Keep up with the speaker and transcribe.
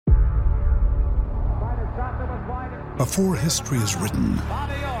Before history is written,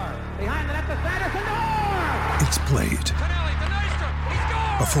 it's played.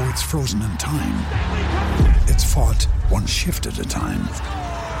 Before it's frozen in time, it's fought one shift at a time.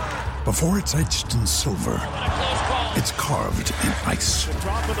 Before it's etched in silver, it's carved in ice.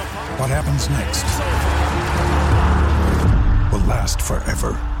 What happens next will last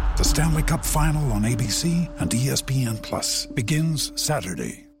forever. The Stanley Cup Final on ABC and ESPN Plus begins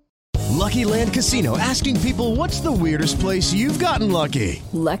Saturday. Lucky Land Casino, asking people, what's the weirdest place you've gotten lucky?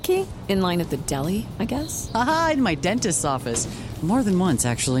 Lucky? In line at the deli, I guess? Aha, in my dentist's office. More than once,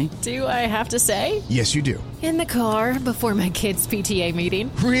 actually. Do I have to say? Yes, you do. In the car before my kids' PTA meeting.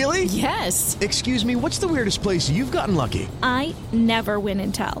 Really? Yes. Excuse me, what's the weirdest place you've gotten lucky? I never win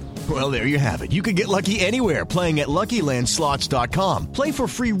and tell. Well, there you have it. You can get lucky anywhere, playing at LuckyLandSlots.com. Play for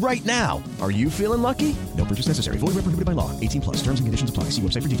free right now. Are you feeling lucky? No purchase necessary. Void where prohibited by law. 18 plus. Terms and conditions apply. See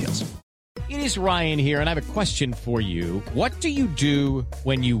website for details. It is Ryan here, and I have a question for you. What do you do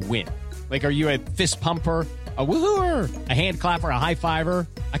when you win? Like, are you a fist pumper, a woohooer, a hand clapper, a high fiver?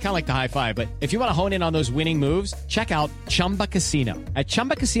 I kind of like the high five, but if you want to hone in on those winning moves, check out Chumba Casino. At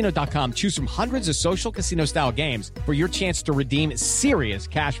ChumbaCasino.com, choose from hundreds of social casino-style games for your chance to redeem serious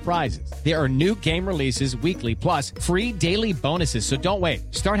cash prizes. There are new game releases weekly, plus free daily bonuses. So don't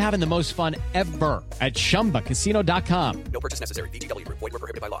wait. Start having the most fun ever at ChumbaCasino.com. No purchase necessary. VGW. Void where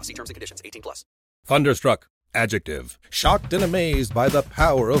prohibited by law. See terms and conditions. 18 plus. Thunderstruck. Adjective. Shocked and amazed by the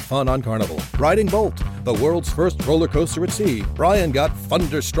power of fun on Carnival. Riding Bolt, the world's first roller coaster at sea, Brian got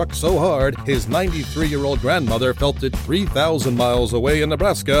thunderstruck so hard, his 93-year-old grandmother felt it 3,000 miles away in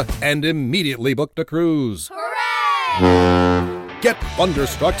Nebraska and immediately booked a cruise. Hooray! Get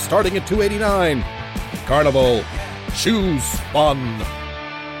thunderstruck starting at $289. Carnival. Choose fun.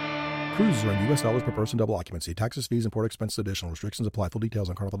 Cruises are in U.S. dollars per person, double occupancy. Taxes, fees, and port expenses additional. Restrictions apply. Full details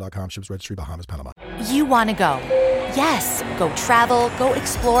on Carnival.com. Ships registry, Bahamas, Panama. You want to go. Yes. Go travel, go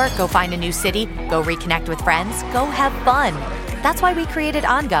explore, go find a new city, go reconnect with friends, go have fun. That's why we created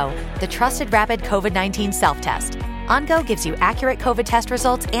OnGo, the trusted rapid COVID-19 self-test. OnGo gives you accurate COVID test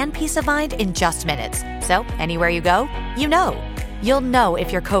results and peace of mind in just minutes. So anywhere you go, you know. You'll know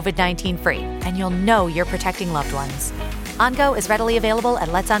if you're COVID-19 free, and you'll know you're protecting loved ones. OnGo is readily available at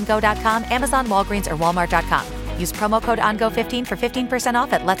letsongo.com, Amazon, Walgreens, or Walmart.com. Use promo code ONGO15 for 15%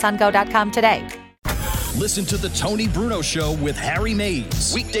 off at letsongo.com today. Listen to The Tony Bruno Show with Harry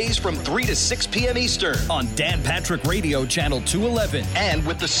Mays. Weekdays from 3 to 6 p.m. Eastern on Dan Patrick Radio, Channel 211, and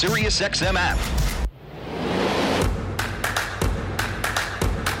with the SiriusXM app.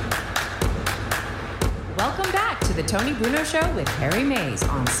 Welcome back to The Tony Bruno Show with Harry Mays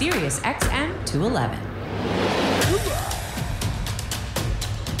on SiriusXM 211.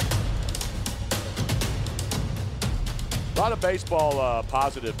 A lot of baseball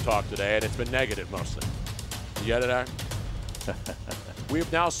positive talk today, and it's been negative mostly. You get it, Aaron? We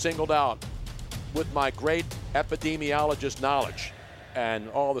have now singled out, with my great epidemiologist knowledge and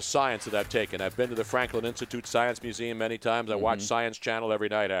all the science that I've taken. I've been to the Franklin Institute Science Museum many times. I watch Science Channel every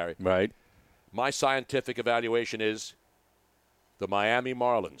night, Harry. Right. My scientific evaluation is the Miami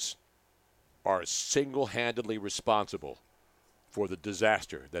Marlins are single-handedly responsible for the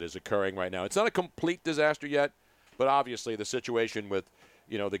disaster that is occurring right now. It's not a complete disaster yet, but obviously the situation with,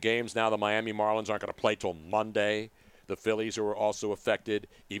 the games now, the Miami Marlins aren't going to play till Monday. The Phillies are also affected,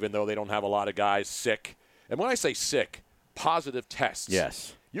 even though they don't have a lot of guys sick. And when I say sick, positive tests.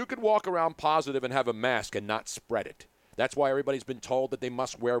 Yes. You could walk around positive and have a mask and not spread it. That's why everybody's been told that they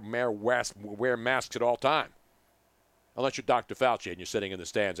must wear masks at all time. Unless you're Dr. Fauci and you're sitting in the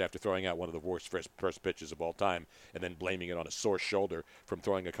stands after throwing out one of the worst first pitches of all time and then blaming it on a sore shoulder from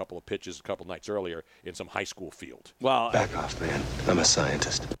throwing a couple of pitches a couple nights earlier in some high school field. Well, back off, man. I'm a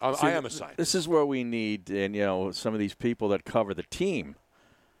scientist. I am a scientist. This is where we need, and some of these people that cover the team,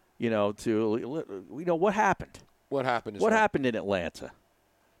 what happened? What happened? What happened in Atlanta?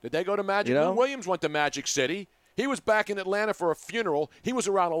 Did they go to Magic? Lou Williams went to Magic City. He was back in Atlanta for a funeral. He was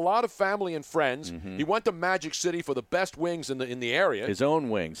around a lot of family and friends. Mm-hmm. He went to Magic City for the best wings in the area. His own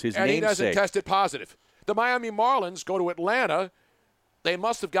wings, his namesake. And he doesn't test it positive. The Miami Marlins go to Atlanta. They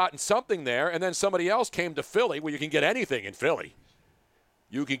must have gotten something there, and then somebody else came to Philly, where you can get anything in Philly.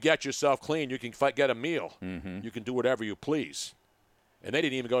 You can get yourself clean. You can get a meal. Mm-hmm. You can do whatever you please. And they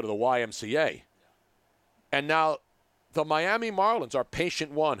didn't even go to the YMCA. And now the Miami Marlins are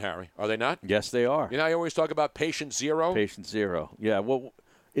patient one, Harry. Are they not? Yes, they are. I always talk about patient zero. Patient zero. Yeah. Well,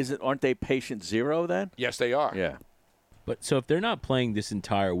 aren't they patient zero then? Yes, they are. Yeah. But so if they're not playing this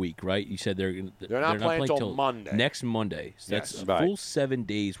entire week, right? You said they're not playing until Monday. Next Monday. So that's right. A full 7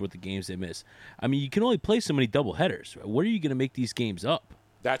 days worth of games they miss. I mean, you can only play so many doubleheaders. Where are you going to make these games up?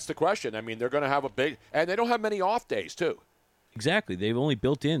 That's the question. I mean, they're going to have a big – and they don't have many off days, too. Exactly. They've only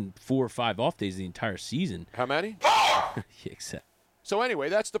built in 4 or 5 off days the entire season. How many? Except. So anyway,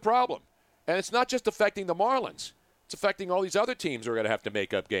 that's the problem. And it's not just affecting the Marlins. It's affecting all these other teams who are going to have to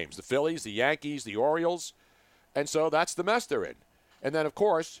make up games. The Phillies, the Yankees, the Orioles. And so that's the mess they're in. And then, of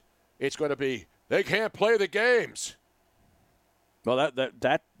course, it's going to be, they can't play the games. Well,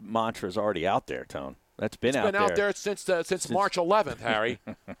 that mantra is already out there, Tone. It's been out there since March 11th, Harry.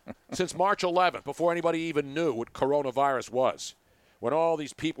 Since March 11th, before anybody even knew what coronavirus was. When all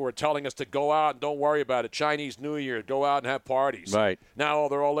these people were telling us to go out and don't worry about it, Chinese New Year, go out and have parties. Right. Now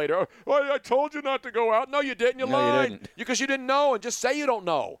they're all later, I told you not to go out. No, you didn't. You lied. Because you didn't know, and just say you don't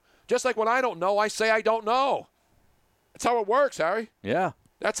know. Just like when I don't know, I say I don't know. That's how it works, Harry. Yeah.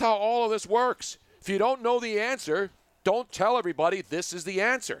 That's how all of this works. If you don't know the answer, don't tell everybody this is the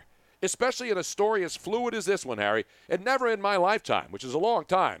answer. Especially in a story as fluid as this one, Harry. And never in my lifetime, which is a long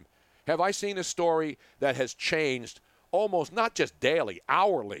time, have I seen a story that has changed almost not just daily,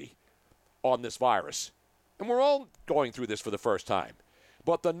 hourly on this virus. And we're all going through this for the first time.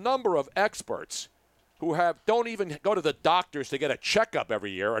 But the number of experts who don't even go to the doctors to get a checkup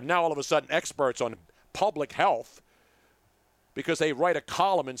every year are now all of a sudden experts on public health because they write a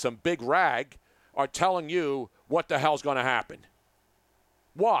column in some big rag are telling you what the hell's going to happen.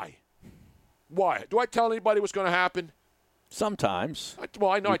 Why? Why? Do I tell anybody what's going to happen? Sometimes.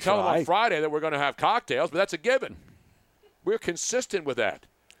 Well, I know I tell them on Friday that we're going to have cocktails, but that's a given. We're consistent with that.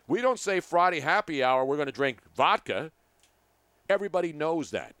 We don't say Friday happy hour, we're going to drink vodka. Everybody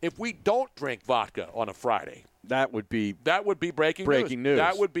knows that. If we don't drink vodka on a Friday, that would be breaking news.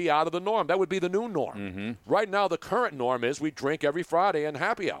 That would be out of the norm. That would be the new norm. Mm-hmm. Right now, the current norm is we drink every Friday and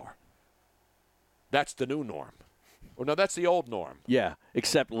happy hour. That's the new norm. Well, no, that's the old norm. Yeah,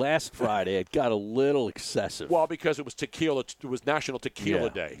 except last Friday it got a little excessive. Well, because it was tequila. It was National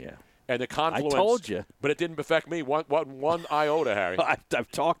Tequila Day. Yeah. And the confluence. I told you. But it didn't affect me one iota, Harry. I've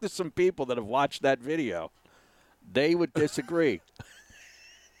talked to some people that have watched that video. They would disagree.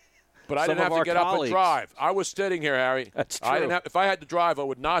 But I didn't have to get up and drive. I was sitting here, Harry. That's true. If I had to drive, I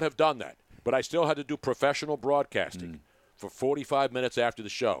would not have done that. But I still had to do professional broadcasting for 45 minutes after the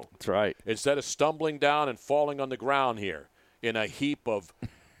show. That's right. Instead of stumbling down and falling on the ground here in a heap of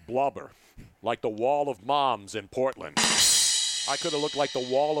blubber, like the Wall of Moms in Portland. I could have looked like the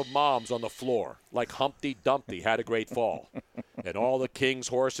Wall of Moms on the floor, like Humpty Dumpty had a great fall. And all the king's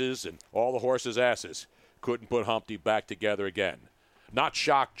horses and all the horses' asses couldn't put Humpty back together again. Not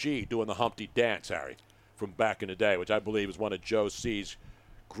Shock G doing the Humpty dance, Harry, from back in the day, which I believe is one of Joe C's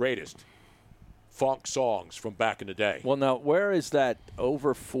greatest funk songs from back in the day. Well, now, where is that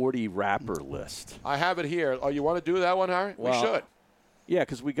over 40 rapper list? I have it here. Oh, you want to do that one, Harry? Well, we should. Yeah,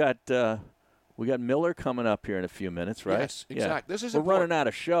 because we got Miller coming up here in a few minutes, right? Yes, exactly. Yeah. This is We're important. running out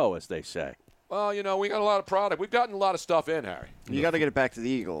of show, as they say. Well, we got a lot of product. We've gotten a lot of stuff in, Harry. You got to get it back to the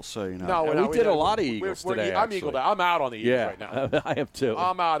Eagles, so you know. No, we did a lot of Eagles today. I'm Eagled out. I'm out on the Eagles right now. I am too.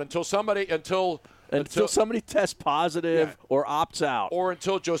 I'm out until somebody until somebody tests positive or opts out, or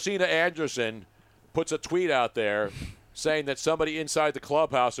until Josina Anderson puts a tweet out there saying that somebody inside the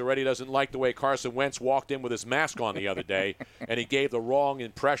clubhouse already doesn't like the way Carson Wentz walked in with his mask on the other day, and he gave the wrong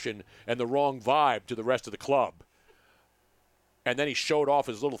impression and the wrong vibe to the rest of the club. And then he showed off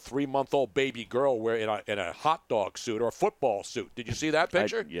his little 3-month-old baby girl in a hot dog suit or a football suit. Did you see that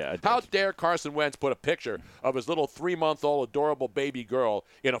picture? I did. How dare Carson Wentz put a picture of his little 3-month-old adorable baby girl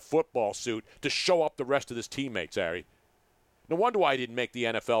in a football suit to show up the rest of his teammates, Harry? No wonder why he didn't make the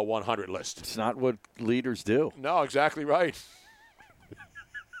NFL 100 list. It's not what leaders do. No, exactly right.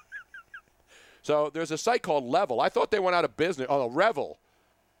 So there's a site called Level. I thought they went out of business. Oh, Revel.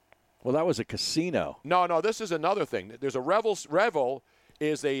 Well, that was a casino. No, this is another thing. There's a Revel. Revel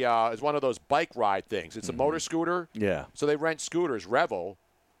is one of those bike ride things. It's a motor scooter. Yeah. So they rent scooters. Revel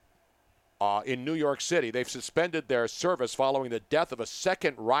in New York City. They've suspended their service following the death of a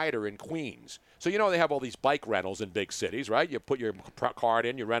second rider in Queens. So they have all these bike rentals in big cities, right? You put your card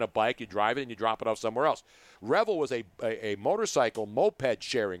in, you rent a bike, you drive it, and you drop it off somewhere else. Revel was a motorcycle moped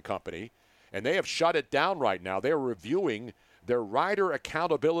sharing company, and they have shut it down right now. They're reviewing their rider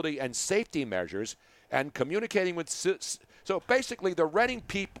accountability and safety measures and communicating with so basically they're renting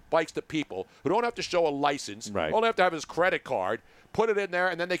bikes to people who don't have to show a license, right. Only have to have his credit card, put it in there,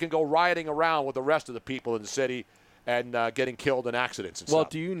 and then they can go riding around with the rest of the people in the city and getting killed in accidents and Well,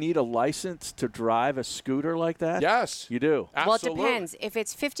 stuff. do you need a license to drive a scooter like that? Yes. You do? Absolutely. Well, it depends. If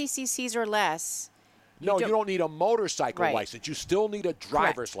it's 50 cc's or less. You don't need a motorcycle Right. license. You still need a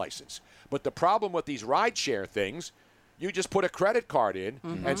driver's license. But the problem with these rideshare things, you just put a credit card in.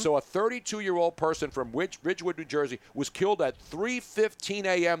 And so a 32-year-old person from Ridgewood, New Jersey, was killed at 3:15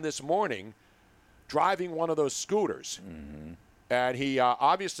 a.m. this morning driving one of those scooters. And he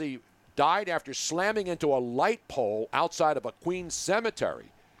obviously died after slamming into a light pole outside of a Queens cemetery.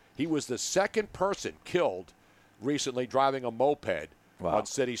 He was the second person killed recently driving a moped on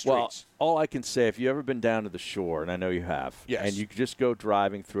city streets. Well, all I can say, if you've ever been down to the shore, and I know you have, and you just go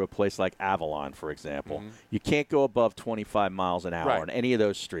driving through a place like Avalon, for example, you can't go above 25 miles an hour on any of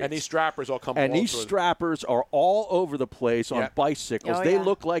those streets. And these strappers all come And these strappers are all over the place on bicycles. Oh, they yeah.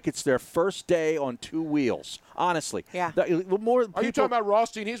 look like it's their first day on two wheels, honestly. Yeah. Are you talking about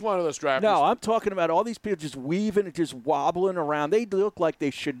Rothstein? He's one of the strappers. No, I'm talking about all these people just weaving and just wobbling around. They look like they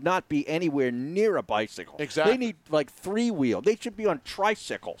should not be anywhere near a bicycle. Exactly. They need like three-wheel. They should be on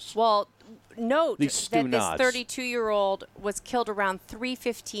tricycles. Well, note These that this stu-nods. 32-year-old was killed around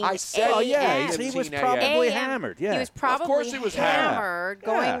 3:15 I said a.m. Oh, yeah, he was probably AM. hammered. Yeah. He was probably Of course he was hammered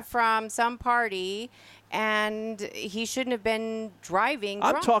going Yeah. from some party, and he shouldn't have been driving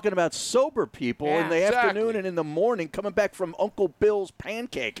I'm drunk. talking about sober people in the Yeah. afternoon Exactly. and in the morning coming back from Uncle Bill's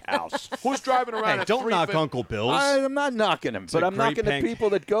pancake house. Who's driving around Hey, at don't knock 3:15? Uncle Bill's. I'm not knocking him, but a I'm knocking great the people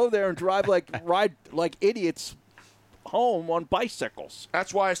that go there and ride like idiots home on bicycles.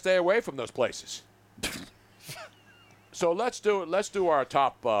 That's why I stay away from those places. So let's do our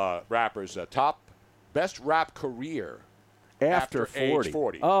top rappers. Top best rap career After age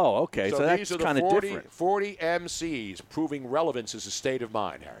 40. Oh, okay. So that's these are kind the of 40, different. 40 MCs proving relevance is a state of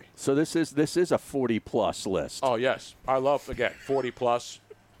mind, Harry. So this is a 40-plus list. Oh, yes. I love, again, 40 plus.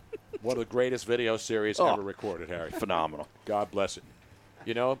 One of the greatest video series ever recorded, Harry. Phenomenal. God bless it.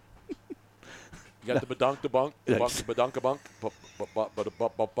 You know, you got the badunk-da-bunk, badunk-a-bunk,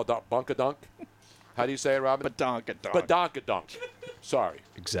 bunk-a-dunk. How do you say it, Robin? Badonka-dunk. Badonka-dunk. Sorry.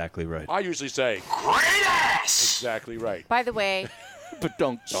 Exactly right. I usually say, great ass! Exactly right. By the way,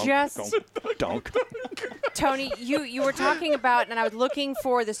 Just- dunk. Tony, you were talking about, and I was looking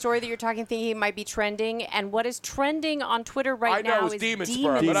for the story that you're talking, thinking it might be trending. And what is trending on Twitter right now is is demon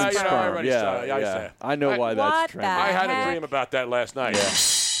demon sperm. But I sperm. already saw it. Yeah. I know why What that's the trending. I had a heck? dream about that last night.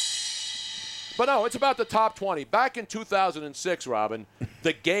 But no, it's about the top 20. Back in 2006, Robin,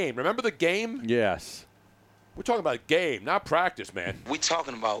 the game. Remember the game? Yes. We're talking about game, not practice, man. We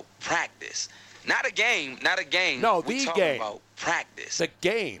talking about practice. Not a game, not a game. No, we the talking game. about practice. The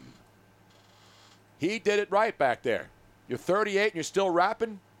game. He did it right back there. You're 38 and you're still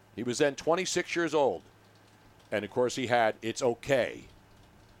rapping? He was then 26 years old. And, of course, he had It's Okay.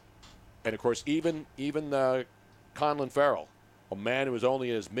 And, of course, even Conlon Farrell, a man who was only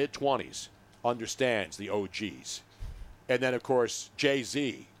in his mid-20s, understands the OGs. And then, of course,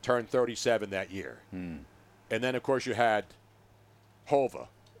 Jay-Z turned 37 that year. And then, of course, you had Hova.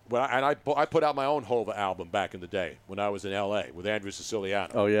 I put out my own Hova album back in the day when I was in L.A. with Andrew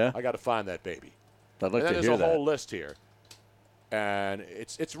Siciliano. Oh, yeah? I got to find that baby. I'd like and then to there's hear a that. whole list here. And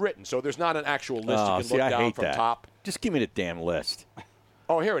it's written, so there's not an actual list Oh, you can see, look I down hate from that. top. Just give me the damn list.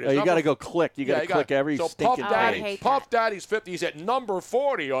 Oh, here it is. Oh, you Number got to go click. You got to click every so stinking Puff Daddy, page. Puff Daddy's 50. He's at number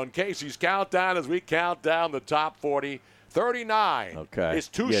 40 on Casey's countdown as we count down the top 40. 39 Okay. is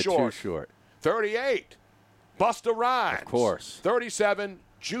too Yeah, short. too short. 38, Busta Rhymes. Of course. 37,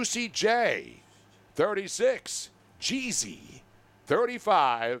 Juicy J. 36, Jeezy.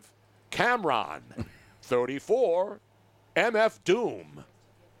 35, Cameron. 34, MF Doom.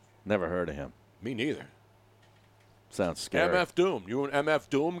 Never heard of him. Me neither. Sounds scary. MF Doom. You an MF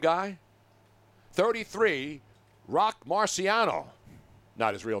Doom guy? 33, Rock Marciano.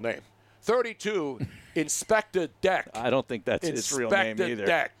 Not his real name. 32, Inspector Deck. I don't think that's his real name either. Inspector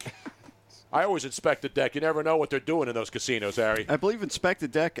Deck. I always inspect the deck. You never know what they're doing in those casinos, Harry. I believe Inspector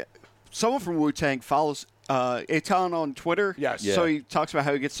Deck, someone from Wu-Tang follows Eitan on Twitter. Yes. So he talks about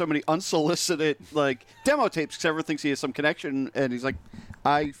how he gets so many unsolicited demo tapes because everyone thinks he has some connection, and he's like,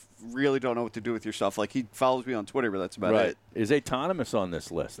 I really don't know what to do with your stuff. Like, he follows me on Twitter, but that's about Right. it. Is Autonomous on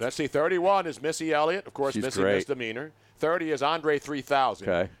this list? Let's see. 31 is Missy Elliott. Of course, She's Missy great. Misdemeanor. 30 is Andre 3000.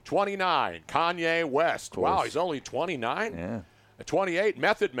 Okay. 29, Kanye West. course. Wow, he's only 29? Yeah. 28,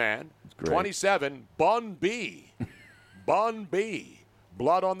 Method Man. great. 27, Bun B. Bun B.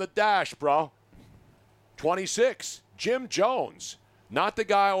 Blood on the Dash, bro. 26, Jim Jones. Not the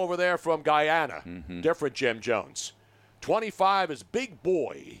guy over there from Guyana. Different Jim Jones. 25 is Big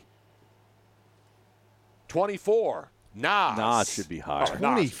Boy. 24, Nas. Nas should be higher. Oh, Nas.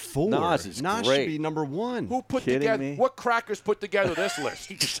 24. Nas is Nas great. should be number one. Who put Kidding together? me? What crackers put together this list?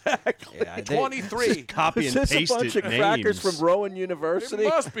 Exactly. Yeah, they- 23. Copy Is and this a pasted bunch of names. crackers from Rowan There University?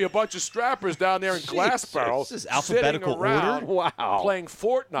 must be a bunch of strappers down there in Glassboro This is alphabetical sitting around order? Wow. playing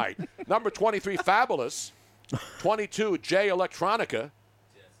Fortnite. Number 23, Fabulous. 22, J Electronica.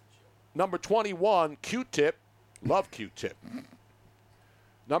 Number 21, Q-Tip. Love Q-Tip.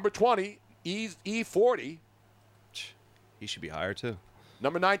 Number 20, E40. He should be higher, too.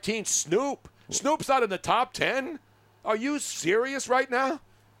 Number 19, Snoop. Snoop's not in the top 10? Are you serious right now?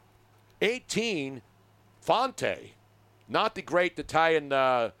 18, Fonte. Not the great Italian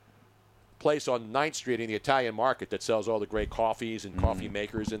place on 9th Street in the Italian market that sells all the great coffees and coffee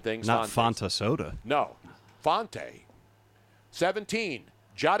makers and things. Not Fanta soda. No. Fonte. 17,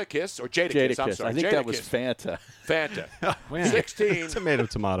 Jadakiss, or Jadakiss, I'm sorry. I think Jadakiss. that was Fanta. Fanta. 16, tomato.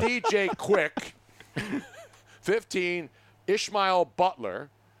 DJ Quick. 15, Ishmael Butler.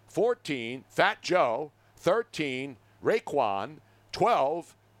 14, Fat Joe. 13, Raekwon.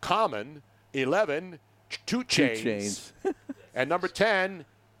 12, Common. 11, 2 Chainz. And number 10,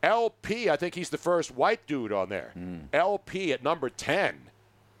 LP. I think he's the first white dude on there. LP at number 10.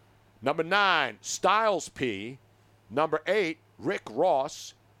 Number 9, Styles P. Number 8, Rick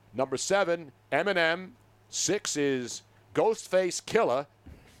Ross. Number 7, Eminem. 6 is Ghostface Killer.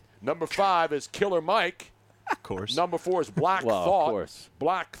 Number 5 is Killer Mike. Of course. Number 4 is Black Well, of Thought. course.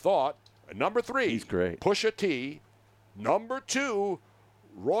 Black Thought. Number 3, He's great. Pusha T. Number 2,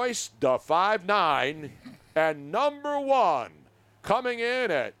 Royce da 5'9". And number 1, coming in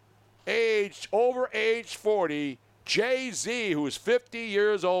at over age 40, Jay-Z, who is 50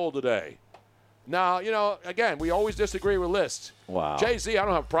 years old today. Now, again, we always disagree with lists. Wow. Jay-Z, I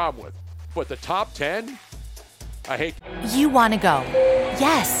don't have a problem with. But the top 10? I hate. You want to go.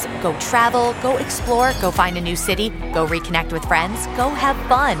 Yes. Go travel, go explore, go find a new city, go reconnect with friends, go have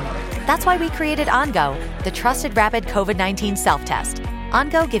fun. That's why we created OnGo, the trusted rapid COVID-19 self-test.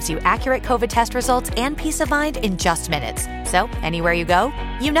 OnGo gives you accurate COVID test results and peace of mind in just minutes. So anywhere you go,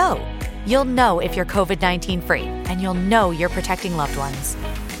 you know. You'll know if you're COVID-19 free, and you'll know you're protecting loved ones.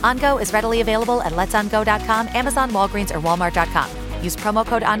 OnGo is readily available at letsongo.com, Amazon, Walgreens, or Walmart.com. Use promo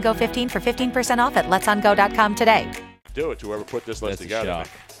code ONGO15 for 15% off at letsongo.com today. Do it to whoever put this list together.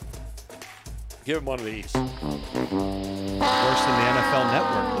 Give him one of these. Worse than the NFL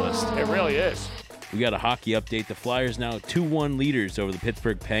Network list. It really is. We got a hockey update. The Flyers now 2-1 leaders over the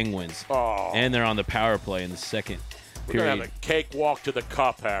Pittsburgh Penguins. Oh. And they're on the power play in the second We're period. going to have a cakewalk to the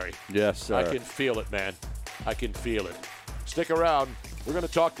cup, Harry. Yes, sir. I can feel it, man. I can feel it. Stick around. We're going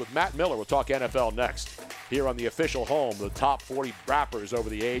to talk with Matt Miller. We'll talk NFL next here on the official home of the top 40 rappers over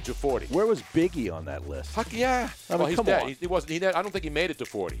the age of 40. Where was Biggie on that list? Yeah. I mean, well, he's come dead. on. He wasn't. I don't think he made it to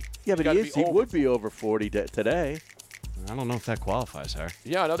 40. Yeah, but he would be over 40 today. I don't know if that qualifies, Harry.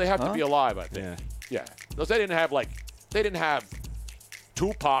 Yeah, no, they have to be alive, I think. Yeah. Those they didn't have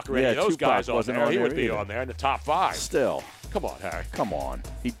Tupac or any of those Tupac guys on wasn't there. on He there would be either. on there in the top 5. Still. Come on, Harry. Come on.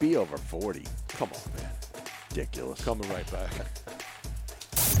 He'd be over 40. Come on, man. Ridiculous. Coming right back.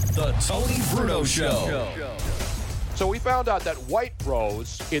 The Tony Bruno Show. So we found out that white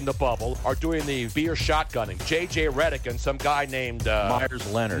bros in the bubble are doing the beer shotgunning. J.J. Redick and some guy named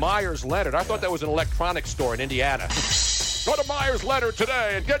Myers Leonard. Myers Leonard. I thought that was an electronics store in Indiana. Go to Myers Leonard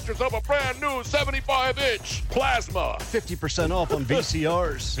today and get yourself a brand new 75-inch plasma. 50% off on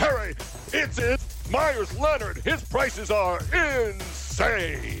VCRs. Harry, it's it. Myers Leonard. His prices are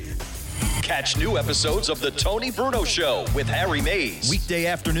insane. Catch new episodes of The Tony Bruno Show with Harry Mays. Weekday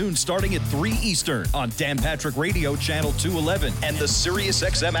afternoon starting at 3 Eastern on Dan Patrick Radio Channel 211 and the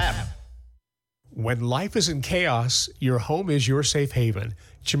SiriusXM app. When life is in chaos, your home is your safe haven.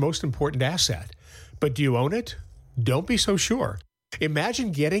 It's your most important asset. But do you own it? Don't be so sure.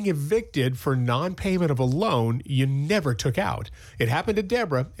 Imagine getting evicted for non-payment of a loan you never took out. It happened to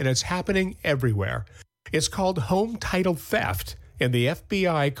Deborah, and it's happening everywhere. It's called home title theft, and the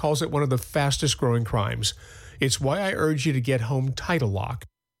FBI calls it one of the fastest growing crimes. It's why I urge you to get Home Title Lock.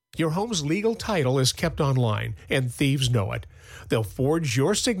 Your home's legal title is kept online, and thieves know it. They'll forge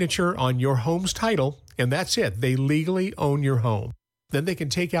your signature on your home's title, and that's it. They legally own your home. Then they can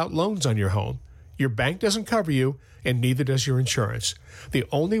take out loans on your home. Your bank doesn't cover you, and neither does your insurance. The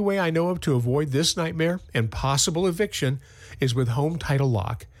only way I know of to avoid this nightmare and possible eviction is with Home Title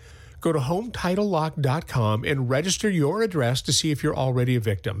Lock. Go to HomeTitleLock.com and register your address to see if you're already a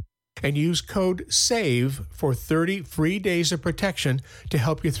victim. And use code SAVE for 30 free days of protection to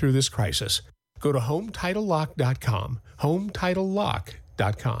help you through this crisis. Go to HomeTitleLock.com.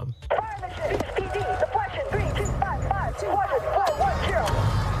 HomeTitleLock.com.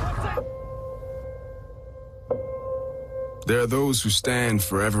 There are those who stand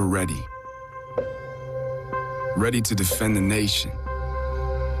forever ready to defend the nation,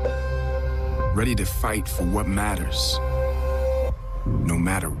 ready to fight for what matters, no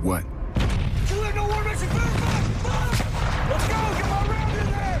matter what. Do you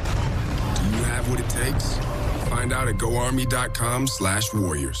have what it takes? Find out at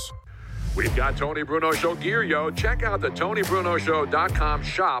goarmy.com/warriors. We've got Tony Bruno Show gear, yo. Check out the TonyBrunoShow.com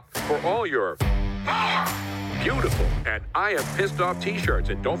shop for all your beautiful and I am pissed off t-shirts.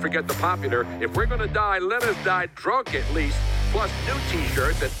 And don't forget the popular, if we're going to die, let us die drunk at least, plus new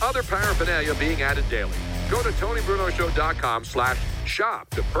t-shirts and other paraphernalia being added daily. Go to TonyBrunoShow.com/shop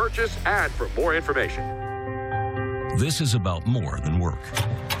to purchase and for more information. This is about more than work.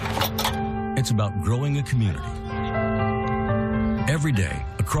 It's about growing a community. Every day,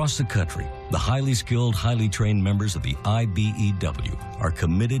 across the country, the highly skilled, highly trained members of the IBEW are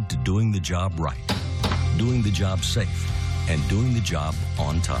committed to doing the job right, doing the job safe, and doing the job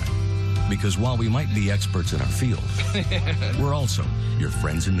on time. Because while we might be experts in our field, we're also your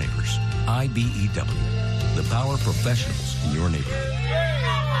friends and neighbors. IBEW, the power professionals in your neighborhood.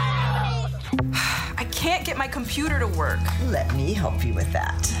 I can't get my computer to work. Let me help you with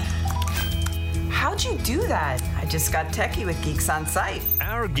that. How'd you do that? I just got techie with Geeks on Site.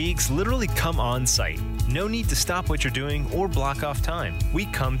 Our geeks literally come on site. No need to stop what you're doing or block off time. We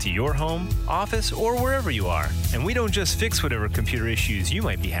come to your home, office, or wherever you are. And we don't just fix whatever computer issues you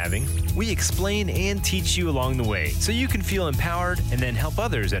might be having. We explain and teach you along the way so you can feel empowered and then help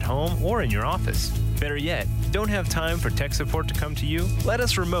others at home or in your office. Better yet, don't have time for tech support to come to you? Let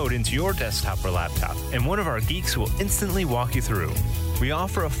us remote into your desktop or laptop, and one of our geeks will instantly walk you through. We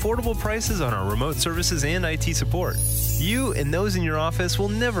offer affordable prices on our remote services and IT support. You and those in your office will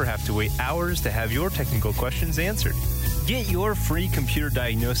never have to wait hours to have your technical questions answered. Get your free computer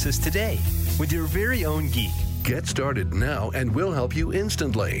diagnosis today with your very own geek. Get started now and we'll help you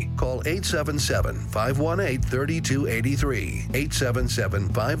instantly. Call 877-518-3283.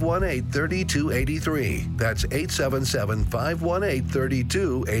 877-518-3283. That's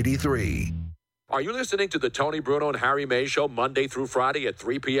 877-518-3283. Are you listening to the Tony Bruno and Harry May Show Monday through Friday at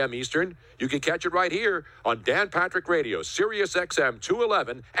 3 p.m. Eastern? You can catch it right here on Dan Patrick Radio, Sirius XM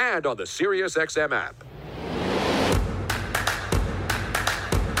 211, and on the Sirius XM app.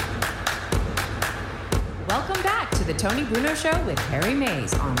 Welcome back to the Tony Bruno Show with Harry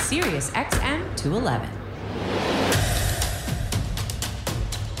Mays on Sirius XM 211.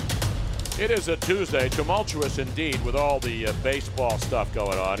 It is a Tuesday, tumultuous indeed, with all the baseball stuff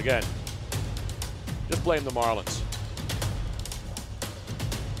going on. Again, just blame the Marlins.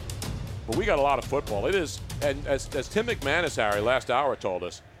 But we got a lot of football. It is, and as Tim McManus, Harry, last hour told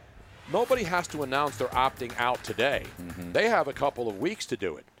us, nobody has to announce they're opting out today. Mm-hmm. They have a couple of weeks to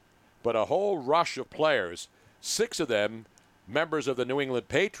do it. But a whole rush of players, 6 of them members of the New England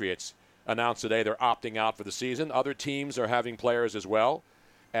Patriots, announced today they're opting out for the season. Other teams are having players as well.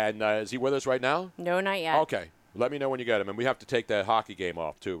 And is he with us right now? No, not yet. Okay. Let me know when you get him. And we have to take that hockey game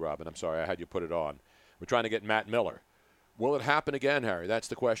off, too, Robin. I'm sorry. I had you put it on. We're trying to get Matt Miller. Will it happen again, Harry? That's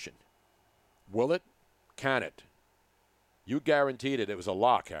the question. Will it? Can it? You guaranteed it. It was a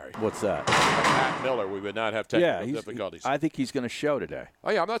lock, Harry. What's that? Matt Miller, we would not have technical difficulties. I think he's going to show today. Oh,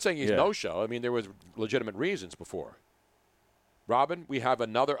 yeah, I'm not saying he's no-show. I mean, there was legitimate reasons before. Robin, we have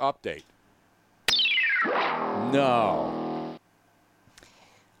another update. No.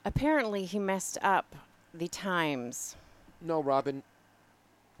 Apparently, he messed up the times. No, Robin.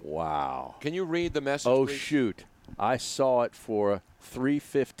 Wow. Can you read the message, Oh, please? shoot. I saw it for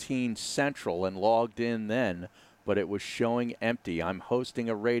 3:15 Central and logged in then, but it was showing empty. I'm hosting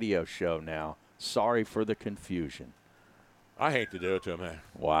a radio show now. Sorry for the confusion. I hate to do it to him, man.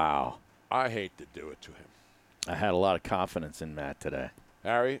 Wow. I hate to do it to him. I had a lot of confidence in Matt today.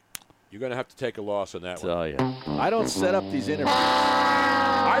 Harry, you're going to have to take a loss on that one. Tell you. I don't set up these interviews.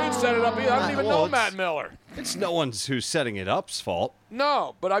 I didn't set it up either. I don't even know Matt Miller. It's no one's who's setting it up's fault.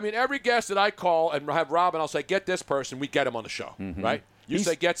 No, but I mean, every guest that I call and have Robin, I'll say, get this person, we get him on the show, right? You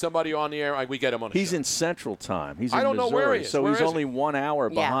say, get somebody on the air, we get him on the show. He's in Central Time. He's in I don't Missouri, know where he is. so Where he's is only he? 1 hour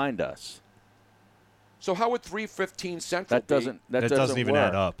behind us. So how would 3:15 Central That doesn't even work.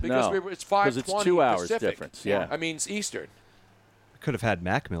 add up. Because No, it's 5:20 it's 2 hours Pacific. difference. Yeah. I mean, it's Eastern. We could have had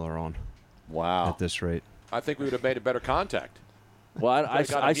Mac Miller on. Wow. At this rate. I think we would have made a better contact. Well, I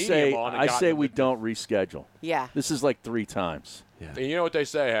say we don't reschedule. Yeah. This is like 3 times. Yeah. And you know what they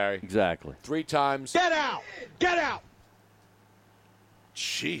say, Harry? Exactly. 3 times. Get out! Get out!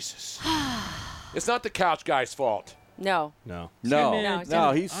 Jesus. It's not the couch guy's fault. No. No.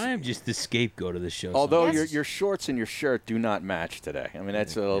 He's. I am just the scapegoat of this show. Although your shorts and your shirt do not match today. I mean,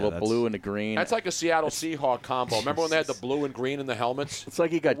 that's a little blue and the green. That's like a Seattle Seahawk combo. Remember when they had the blue and green in the helmets? It's like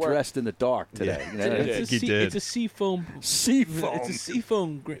he got dressed in the dark today. Yeah. You know? It's a seafoam. Seafoam. It's a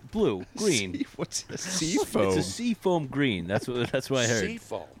seafoam blue, green. What's a seafoam? It's a seafoam green. That's what I heard.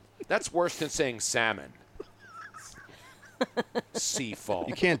 Seafoam. That's worse than saying salmon. Seafoam.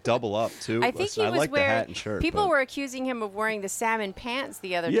 You can't double up, too. I think he was like the hat wearing. and shirt. People but- were accusing him of wearing the salmon pants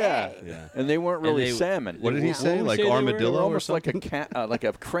the other Yeah. day. Yeah. And they weren't really salmon. What did he say? Like They were armadillo or almost something? like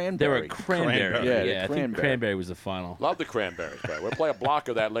a cranberry. They were cranberry. Yeah, I think cranberry was the final. Love the cranberries. We'll play a block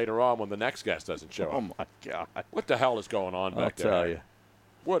of that later on when the next guest doesn't show up. Oh, my God. What the hell is going on back there? I'll tell you.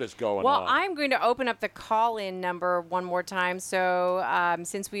 What is going Well, on? I'm going to open up the call-in number one more time. So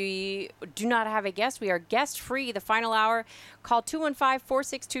since we do not have a guest, we are guest-free the final hour. Call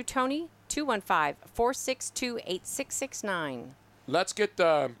 215-462-TONY, 215-462-8669. Let's get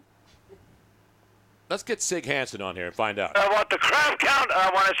Sig Hansen on here and find out. I want the crab count,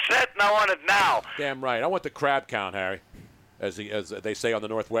 I want it set, and I want it now. Damn right. I want the crab count, Harry, as they say on the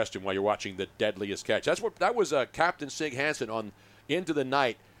Northwestern while you're watching the deadliest catch. That was Captain Sig Hansen on Into the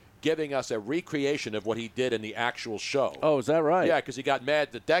Night, giving us a recreation of what he did in the actual show. Oh, is that right? Yeah, because he got mad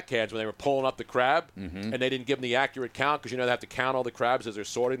at the deckhands when they were pulling up the crab, and they didn't give him the accurate count because they have to count all the crabs as they're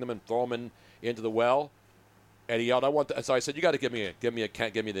sorting them and throw them into the well. And he yelled, "I want!" So I said, "You got to give me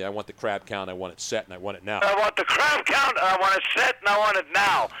the. I want the crab count. I want it set, and I want it now." I want the crab count, I want it set, and I want it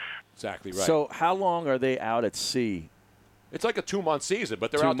now. Exactly right. So how long are they out at sea? It's like a 2-month season,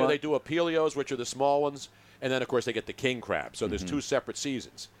 but they're 2 out there. They month- do apelios, which are the small ones, and then of course they get the king crab. So there's 2 separate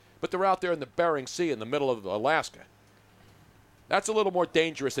seasons. But they're out there in the Bering Sea in the middle of Alaska. That's a little more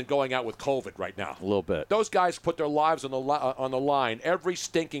dangerous than going out with COVID right now. A little bit. Those guys put their lives on the line every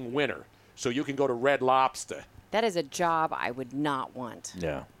stinking winter so you can go to Red Lobster. That is a job I would not want.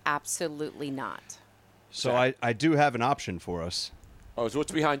 Yeah. Absolutely not. So I do have an option for us. Oh, so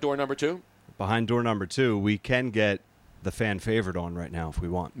what's behind door number 2? Behind door number 2, we can get the fan favorite on right now if we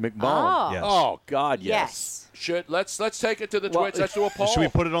want. McMullen. Oh. Yes. Oh, God, yes. Let's take it to the Twitch. Let's do a poll. Should we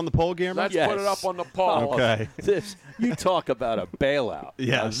put it on the poll, Guillermo? Let's put it up on the poll. Okay. You talk about a bailout.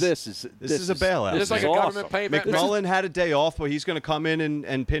 Yes. Now, this is a bailout. This is like a government payment. McMullen had a day off, but he's going to come in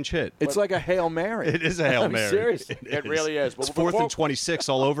and pinch hit. It's like a Hail Mary. It is a Hail Mary. Seriously. It really is. It's 4th and 26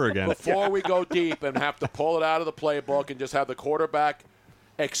 all over again. Before we go deep and have to pull it out of the playbook and just have the quarterback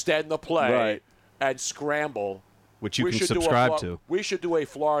extend the play and scramble, which you can subscribe to. We should do a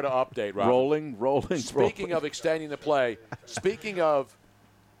Florida update, Rob. Rolling. Speaking of extending the play, speaking of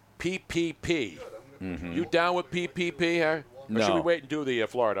PPP, you down with PPP, Harry? Or should we wait and do the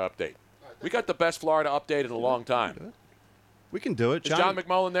Florida update? We got the best Florida update in a long time. We can do it. Is John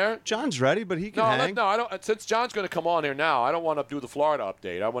McMullen there? John's ready, but he can hang. No, I don't. Since John's going to come on here now, I don't want to do the Florida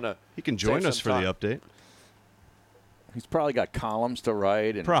update. I want to. He can join us for the update. He's probably got columns to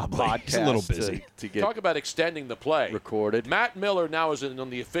write and podcasts. He's a little busy. To get Talk about extending the play. Recorded. Matt Miller now is on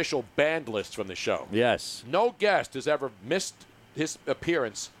the official banned list from the show. Yes. No guest has ever missed his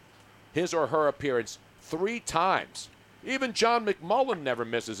or her appearance 3 times. Even John McMullen never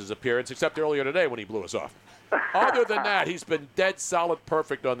misses his appearance, except earlier today when he blew us off. Other than that, he's been dead solid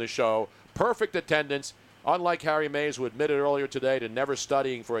perfect on the show. Perfect attendance, unlike Harry Mays, who admitted earlier today to never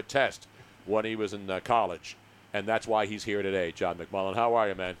studying for a test when he was in college. And that's why he's here today, John McMullen. How are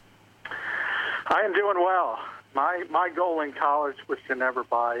you, man? I am doing well. My goal in college was to never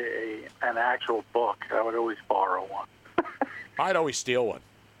buy an actual book. I would always borrow one. I'd always steal one,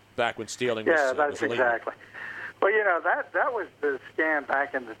 back when stealing was that's illegal. exactly. Well, that was the scam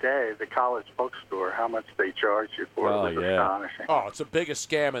back in the day, the college bookstore, how much they charged you for it was astonishing. Oh, it's the biggest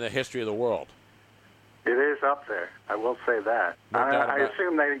scam in the history of the world. It is up there. I will say that. No doubt I about it.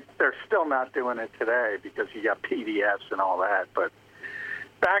 assume they're still not doing it today because you got PDFs and all that. But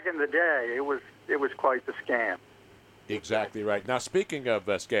back in the day, it was quite the scam. Exactly right. Now, speaking of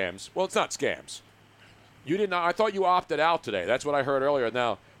scams, well, it's not scams. You didn't. I thought you opted out today. That's what I heard earlier.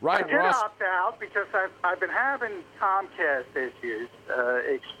 Now, Ryan I did Ross. opt out because I've been having Comcast issues,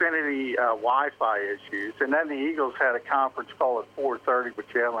 Xfinity Wi-Fi issues, and then the Eagles had a conference call at 4:30 with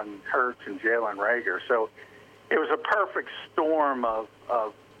Jalen Hurts and Jalen Reagor. So it was a perfect storm of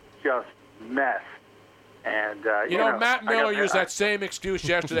just mess. And You know, Matt Miller used that same excuse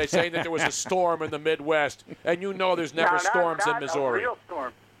yesterday, saying that there was a storm in the Midwest, and you know there's never storms in Missouri. A real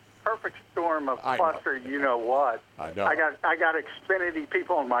storm. Perfect storm of cluster, you know what. I know. I got Xfinity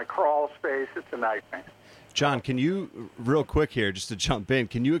people in my crawl space. It's a nightmare. John, can you, real quick here, just to jump in,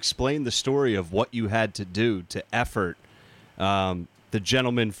 can you explain the story of what you had to do to effort the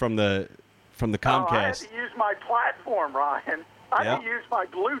gentleman from the Comcast? I had to use my platform, Ryan. I had to use my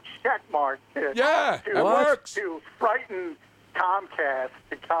blue check mark to frighten Comcast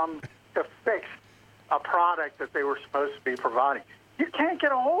to come to fix a product that they were supposed to be providing. You can't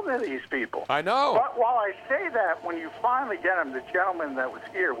get a hold of these people. I know. But while I say that, when you finally get them, the gentleman that was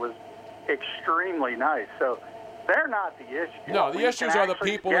here was extremely nice. So they're not the issue. No, the We issues can are the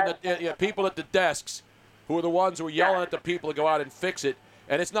actually people get- people at the desks who are the ones who are yelling at the people to go out and fix it,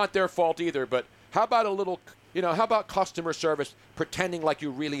 and it's not their fault either. But how about a little, how about customer service, pretending like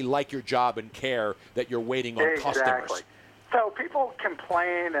you really like your job and care that you're waiting on customers? So people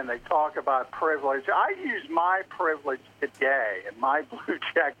complain and they talk about privilege. I use my privilege today and my blue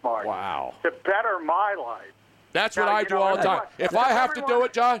check mark to better my life. That's what I do all the time. If I have to do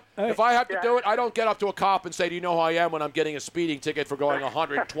it, John, if I have to do it, I don't get up to a cop and say, do you know who I am when I'm getting a speeding ticket for going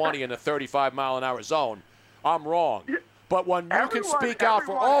 120 in a 35-mile-an-hour zone? I'm wrong. But when you can speak out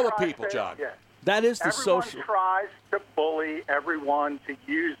for all the people, John. That is the Everyone social. tries to bully everyone to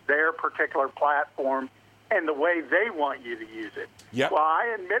use their particular platform and the way they want you to use it. Yep. Well,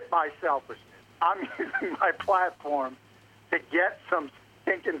 I admit my selfishness. I'm using my platform to get some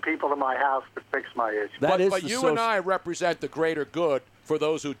stinking people to my house to fix my issue. But you and I represent the greater good for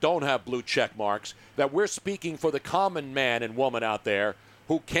those who don't have blue check marks, that we're speaking for the common man and woman out there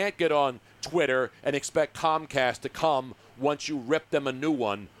who can't get on Twitter and expect Comcast to come once you rip them a new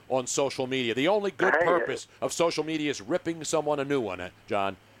one on social media. The only good purpose of social media is ripping someone a new one,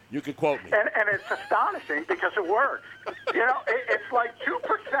 John. You can quote me. And it's astonishing because it works. It's like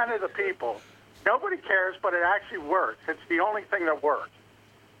 2% of the people. Nobody cares, but it actually works. It's the only thing that works.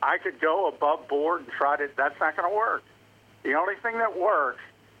 I could go above board and try to. That's not going to work. The only thing that works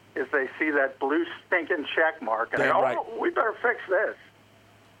is they see that blue stinking check mark and Damn they, right. we better fix this.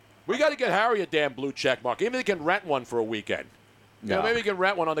 We got to get Harry a damn blue check mark. Maybe he can rent one for a weekend. No. Maybe he can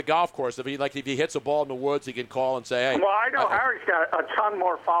rent one on the golf course. If he hits a ball in the woods, he can call and say, hey. Well, I know Harry's got a ton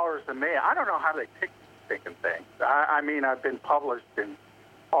more followers than me. I don't know how they pick these stinking things. I mean, I've been published in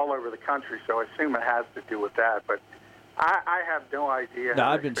all over the country, so I assume it has to do with that. But I have no idea. No,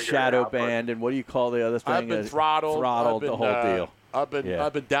 how I've they been figure shadow it out, but- banned, and what do you call the other thing? I've been throttled. Throttled, the whole deal. I've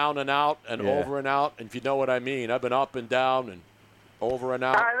been down and out and over and out, and if you know what I mean. I've been up and down and over and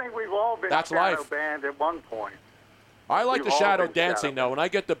out. I think we've all been That's shadow life. banned at one point. I like We've the all shadow been dancing, shadow though. When I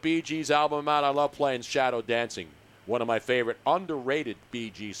get the Bee Gees album out, I love playing Shadow Dancing. One of my favorite underrated Bee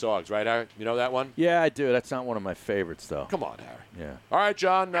Gees songs, right, Harry? You know that one? Yeah, I do. That's not one of my favorites, though. Come on, Harry. Yeah. All right,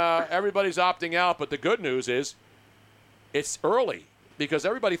 John, everybody's opting out, but the good news is it's early because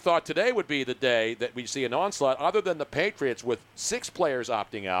everybody thought today would be the day that we see an onslaught other than the Patriots with 6 players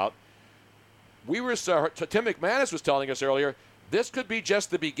opting out. Tim McManus was telling us earlier, this could be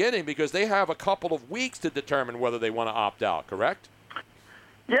just the beginning because they have a couple of weeks to determine whether they want to opt out, correct?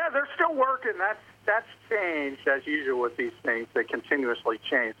 Yeah, they're still working. That's changed, as usual with these things. They continuously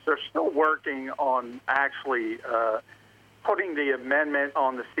change. They're still working on actually putting the amendment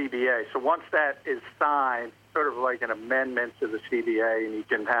on the CBA. So once that is signed, sort of like an amendment to the CBA, and you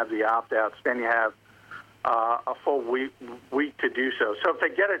can have the opt-outs, then you have a full week to do so. So if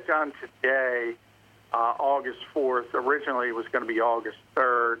they get it done today, August 4th, originally it was going to be August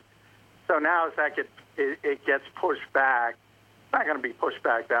 3rd. So now as that it gets pushed back, it's not going to be pushed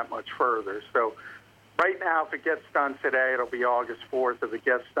back that much further. So right now, if it gets done today, it'll be August 4th. If it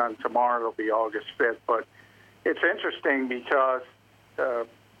gets done tomorrow, it'll be August 5th. But it's interesting because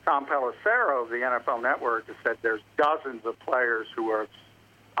Tom Pelissero of the NFL Network has said there's dozens of players who are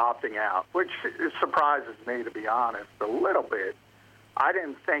opting out, which surprises me, to be honest, a little bit. I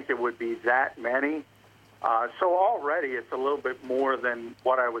didn't think it would be that many. So already it's a little bit more than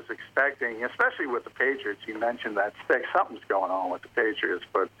what I was expecting, especially with the Patriots. You mentioned that stick. Something's going on with the Patriots.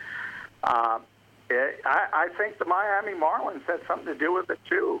 But I think the Miami Marlins had something to do with it,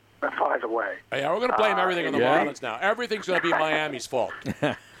 too, by the way. Yeah, we're going to blame everything on the Marlins now. Everything's going to be Miami's fault.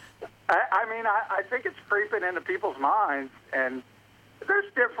 I think it's creeping into people's minds, and there's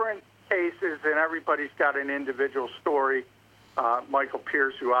different cases, and everybody's got an individual story. Michael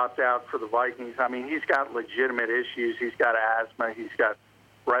Pierce, who opted out for the Vikings, I mean, he's got legitimate issues. He's got asthma. He's got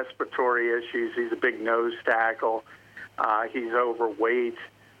respiratory issues. He's a big nose tackle. He's overweight.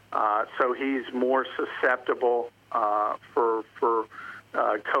 So he's more susceptible for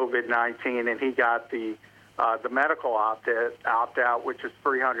COVID-19, and he got the medical opt-out, which is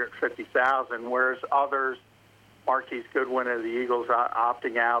 $350,000, whereas others, Marquise Goodwin of the Eagles,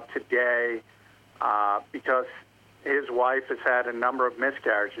 opting out today because his wife has had a number of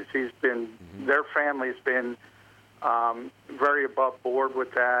miscarriages. He's been, their family's been very above board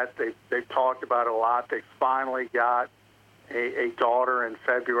with that. They've talked about it a lot. They finally got a daughter in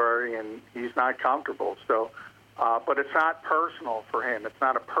February, and he's not comfortable. So, but it's not personal for him. It's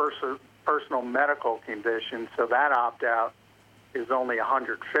not a personal medical condition. So that opt-out is only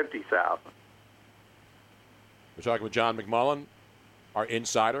 $150,000. We're talking with John McMullen, our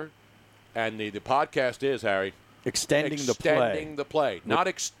insider, and the podcast is, Harry, Extending the play.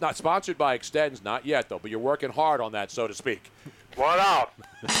 Not sponsored by Extends, not yet, though, but you're working hard on that, so to speak. What up?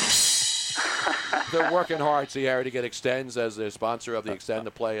 they're working hard, see, Harry, to get Extends as their sponsor of the Extend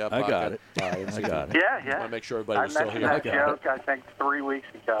to Play podcast. I got it. I got it. Yeah. I want to make sure everybody was I still mentioned here. that joke, I think, 3 weeks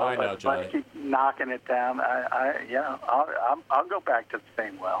ago. I know, but Johnny. Let's keep knocking it down. I'll go back to the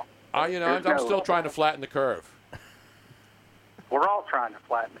same well. I'm still trying to flatten the curve. We're all trying to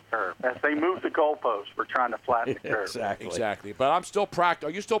flatten the curve. As they move the goalposts, we're trying to flatten the curve. Exactly. But I'm still Are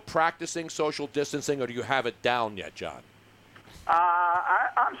you still practicing social distancing, or do you have it down yet, John?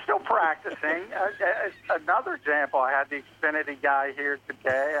 I'm still practicing. Another example, I had the Xfinity guy here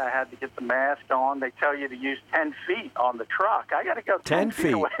today. I had to get the mask on. They tell you to use 10 feet on the truck. I got to go 10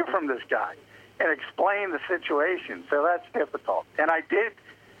 feet away from this guy and explain the situation. So that's difficult. And I did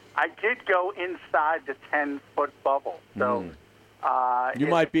go inside the 10-foot bubble. So you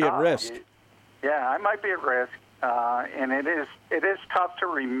might be at risk. Yeah, I might be at risk. And it is tough to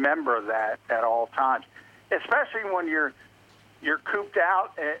remember that at all times, especially when you're cooped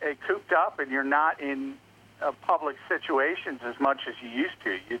up, and you're not in public situations as much as you used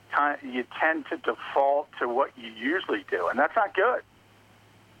to. You tend to default to what you usually do, and that's not good.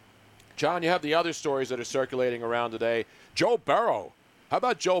 John, you have the other stories that are circulating around today. Joe Burrow. How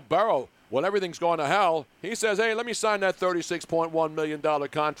about Joe Burrow? When everything's going to hell, he says, hey, let me sign that $36.1 million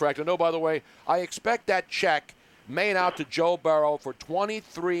contract. And, oh, by the way, I expect that check made out to Joe Burrow for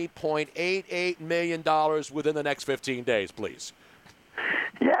 $23.88 million within the next 15 days, please.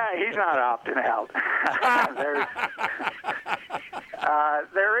 Yeah, he's not opting out.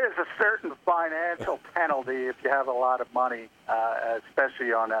 There is a certain financial penalty if you have a lot of money,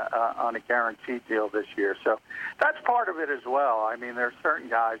 especially on a guaranteed deal this year. So that's part of it as well. I mean, there are certain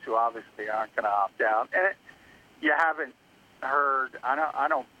guys who obviously aren't going to opt out, and you haven't heard.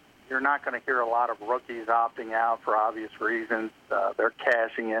 You're not going to hear a lot of rookies opting out for obvious reasons. They're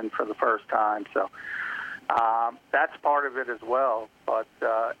cashing in for the first time, so that's part of it as well. But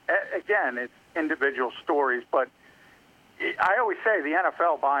again, it's individual stories. But I always say the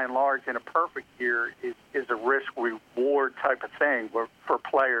NFL, by and large, in a perfect year, is a risk-reward type of thing for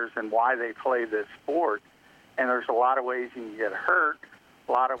players and why they play this sport. And there's a lot of ways you can get hurt,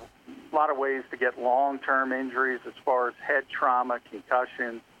 a lot of ways to get long-term injuries as far as head trauma,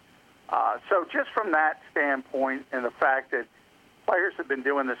 concussions. So just from that standpoint, and the fact that players have been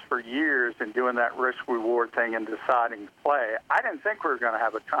doing this for years and doing that risk-reward thing and deciding to play, I didn't think we were going to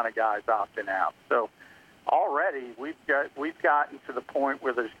have a ton of guys opting out. So already we've gotten to the point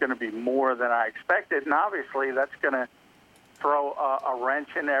where there's going to be more than I expected, and obviously that's going to throw a wrench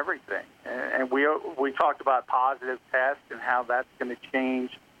in everything. And we talked about positive tests and how that's going to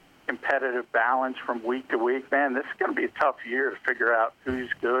change competitive balance from week to week. Man, this is going to be a tough year to figure out who's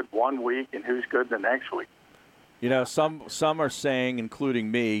good one week and who's good the next week. You know, some are saying, including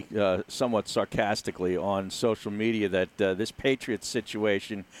me, somewhat sarcastically on social media, that this Patriots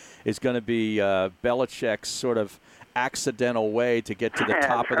situation is going to be Belichick's sort of accidental way to get to the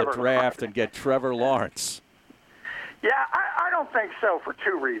top of the draft and get Trevor Lawrence. Yeah, I don't think so for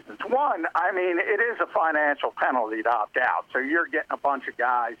two reasons. One, I mean, it is a financial penalty to opt out. So you're getting a bunch of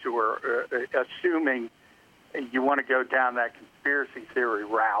guys who are assuming you want to go down that conspiracy theory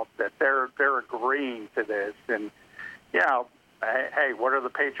route, that they're agreeing to this. And, you know, hey, what are the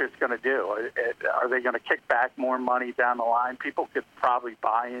Patriots going to do? Are they going to kick back more money down the line? People could probably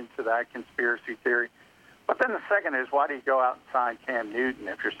buy into that conspiracy theory. But then the second is, why do you go out and sign Cam Newton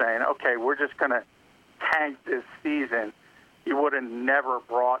if you're saying, okay, we're just going to tank this season? You would have never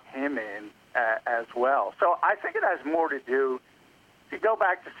brought him in as well. So I think it has more to do. If you go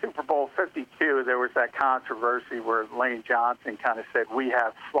back to Super Bowl 52, there was that controversy where Lane Johnson kind of said, we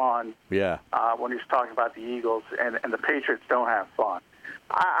have fun, when he was talking about the Eagles, and the Patriots don't have fun.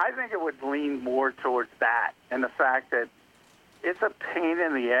 I think it would lean more towards that, and the fact that it's a pain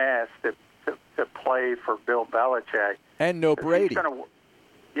in the ass to play for Bill Belichick. And no Brady. And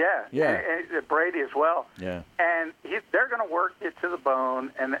Brady as well. Yeah. And they're going to work you to the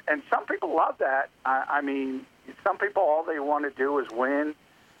bone, and some people love that. I mean, some people, all they want to do is win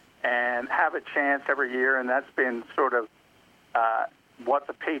and have a chance every year, and that's been sort of what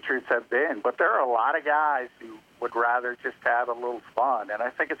the Patriots have been. But there are a lot of guys who would rather just have a little fun, and I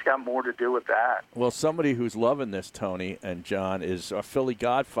think it's got more to do with that. Well, somebody who's loving this, Tony and John, is our Philly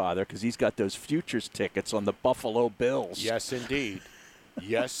Godfather, because he's got those futures tickets on the Buffalo Bills. Yes, indeed.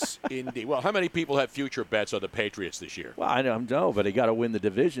 Yes, indeed. Well, how many people have future bets on the Patriots this year? Well, I don't know, but he got to win the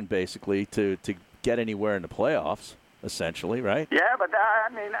division, basically, to get anywhere in the playoffs, essentially, right? Yeah, but I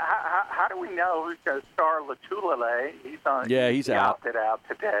mean, how do we know who's going to star Latulele? He's opted out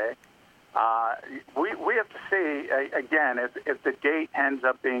today. We have to see, again, if the date ends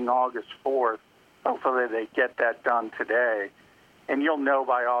up being August 4th, hopefully they get that done today. And you'll know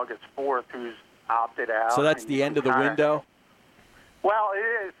by August 4th opted out. So that's and the end of the window? Well,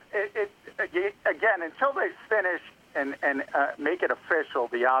 it is. Again, until they finish and make it official,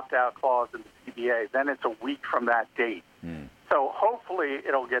 the opt-out clause in the CBA, then it's a week from that date. So hopefully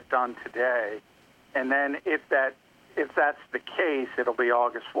it'll get done today, and then if that's the case, it'll be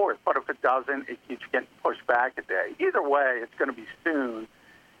August 4th. But if it doesn't, it keeps getting pushed back a day. Either way, it's going to be soon.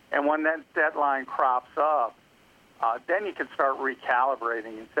 And when that deadline crops up, then you can start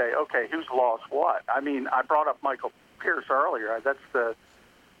recalibrating and say, okay, who's lost what? I mean, I brought up Michael Pierce earlier.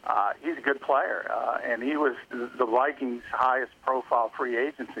 He's a good player, and he was the Vikings' highest profile free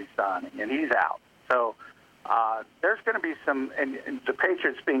agency signing, and he's out. So there's going to be some, and the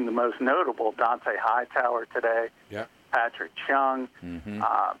Patriots being the most notable, Dante Hightower today, Patrick Chung.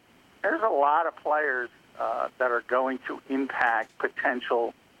 There's a lot of players that are going to impact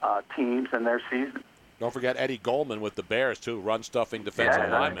potential teams in their season. Don't forget Eddie Goldman with the Bears, too, run-stuffing defensive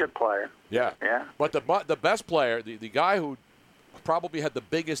lineman. That's a good player. Yeah. But the best player, the guy who probably had the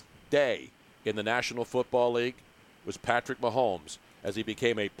biggest day in the National Football League was Patrick Mahomes, as he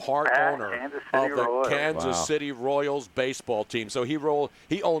became a part owner of the Kansas City Royals baseball team. So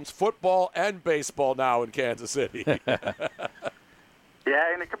he owns football and baseball now in Kansas City.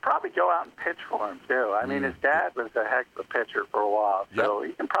 Yeah, and it could probably go out and pitch for him, too. I mean, his dad was a heck of a pitcher for a while, so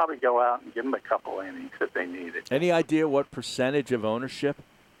he can probably go out and give him a couple innings if they need it. Any idea what percentage of ownership?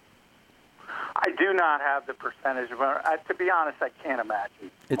 I do not have the percentage of ownership. To be honest, I can't imagine.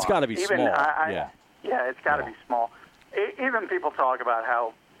 It's got to be small. Yeah, it's got to be small. Even people talk about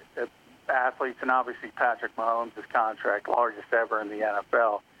how athletes, and obviously Patrick Mahomes' contract, largest ever in the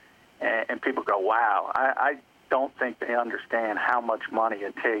NFL, and people go, wow, I don't think they understand how much money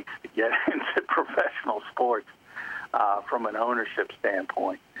it takes to get into professional sports from an ownership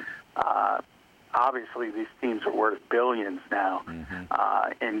standpoint. Obviously, these teams are worth billions now,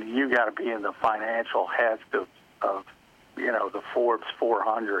 and you got to be in the financial heft of the Forbes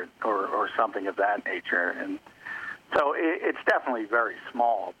 400 or something of that nature. And so it's definitely very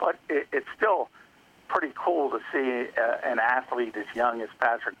small, but it's still pretty cool to see an athlete as young as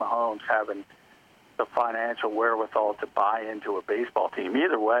Patrick Mahomes having the financial wherewithal to buy into a baseball team.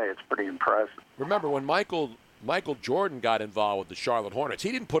 Either way, it's pretty impressive. Remember when Michael Jordan got involved with the Charlotte Hornets,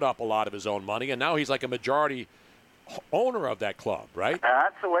 he didn't put up a lot of his own money, and now he's like a majority owner of that club, right?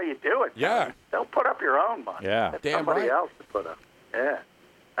 That's the way you do it. Yeah. Don't put up your own money. Yeah. Get Damn somebody right. else to put up. Yeah.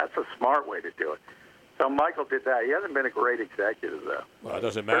 That's a smart way to do it. So Michael did that. He hasn't been a great executive, though. Well, it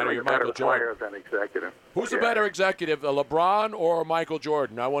doesn't matter. Certainly You're a better Michael Jordan. player than executive. Who's the better executive, LeBron or Michael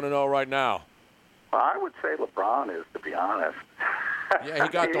Jordan? I want to know right now. Well, I would say LeBron is, to be honest. Yeah, he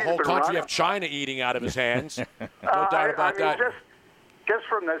got the whole country of China eating out of his hands. No doubt about that. Just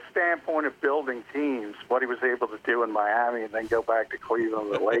from the standpoint of building teams, what he was able to do in Miami and then go back to Cleveland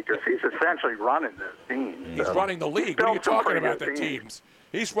and the Lakers, he's essentially running those teams. He's running the league. What are you talking about, the teams?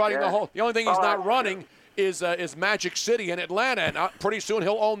 He's running the whole. The only thing he's not running is Magic City in Atlanta, and pretty soon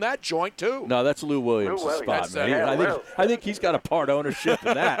he'll own that joint too. No, that's Lou Williams' spot, man. I think he's got a part ownership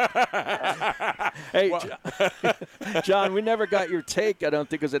in that. Hey, John, we never got your take, I don't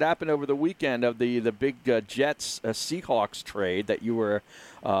think, because it happened over the weekend of the big Jets Seahawks trade that you were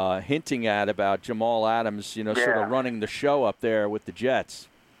hinting at about Jamal Adams, sort of running the show up there with the Jets.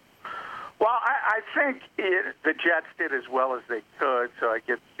 Well, I think the Jets did as well as they could, so I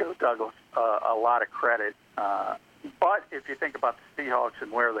give Joe Douglas a lot of credit. But if you think about the Seahawks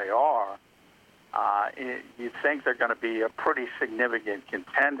and where they are, you'd think they're going to be a pretty significant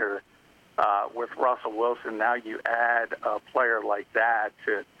contender with Russell Wilson. Now you add a player like that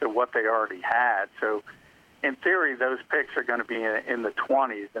to what they already had. So in theory, those picks are going to be in the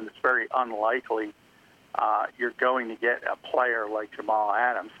 20s, and it's very unlikely you're going to get a player like Jamal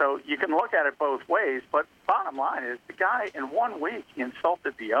Adams. So you can look at it both ways, but bottom line is the guy in 1 week, he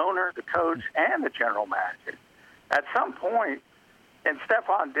insulted the owner, the coach, and the general manager. At some point, and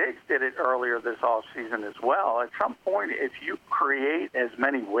Stephon Diggs did it earlier this offseason as well, at some point, if you create as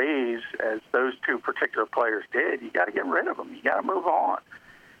many waves as those two particular players did, you got to get rid of them. You got to move on.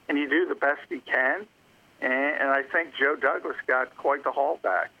 And you do the best you can. And I think Joe Douglas got quite the haul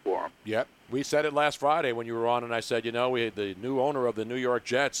back for him. Yep. We said it last Friday when you were on, and I said, the new owner of the New York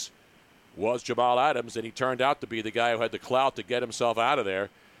Jets was Jamal Adams, and he turned out to be the guy who had the clout to get himself out of there.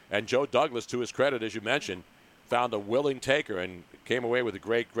 And Joe Douglas, to his credit, as you mentioned, found a willing taker and came away with a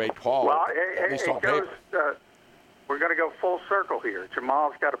great haul. Well, at least on paper. We're going to go full circle here.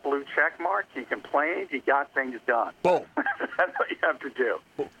 Jamal's got a blue check mark. He complained. He got things done. Boom. That's what you have to do.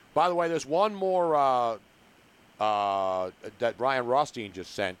 By the way, there's one more that Ryan Rothstein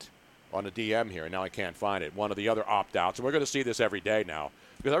just sent on a DM here, and now I can't find it. One of the other opt-outs, and we're going to see this every day now.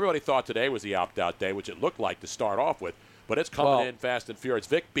 Because everybody thought today was the opt-out day, which it looked like to start off with. But it's coming in fast and furious.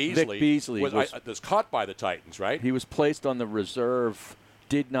 Vic Beasley was cut by the Titans, right? He was placed on the reserve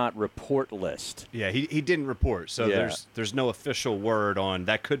did not report list. Yeah, he didn't report, so there's no official word on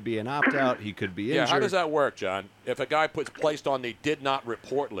that. Could be an opt-out. He could be injured. Yeah, how does that work, John? If a guy placed on the did not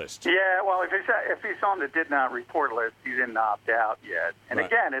report list? Yeah, well, if he's on the did not report list, he didn't opt out yet. And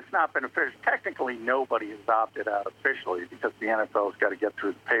again, it's not been official. Technically, nobody has opted out officially because the NFL's got to get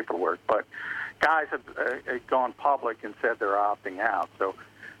through the paperwork. But guys have gone public and said they're opting out. So,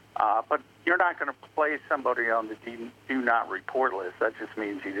 but you're not going to place somebody on the do not report list. That just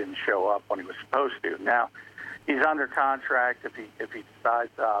means he didn't show up when he was supposed to. Now, he's under contract. If he decides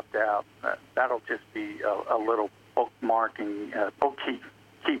to opt out, that'll just be a little bookkeeping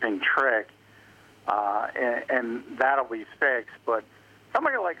trick, and that'll be fixed. But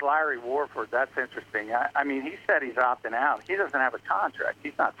somebody like Larry Warford, that's interesting. I mean, he said he's opting out. He doesn't have a contract.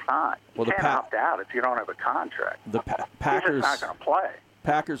 He's not signed. You can't opt out if you don't have a contract. The Packers He's just not going to play.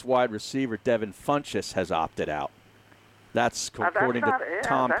 Packers wide receiver Devin Funchess has opted out. That's according to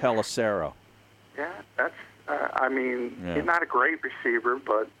Tom Pelissero. Yeah, that's. He's not a great receiver,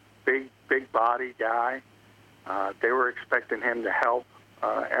 but big body guy. They were expecting him to help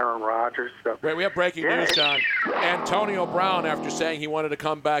Aaron Rodgers. So. Wait, we have breaking news, John. Antonio Brown, after saying he wanted to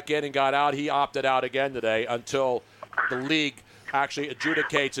come back in and got out, he opted out again today until the league actually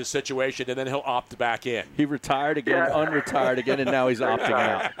adjudicates his situation, and then he'll opt back in. He retired again, unretired again, and now he's opting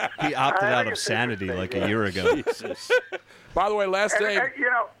out. He opted out of sanity like a year ago. Jesus. By the way, last day...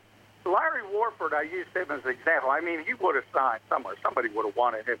 Larry Warford, I used him as an example. I mean, he would have signed somewhere. Somebody would have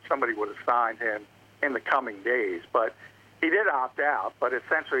wanted him. Somebody would have signed him in the coming days. But he did opt out. But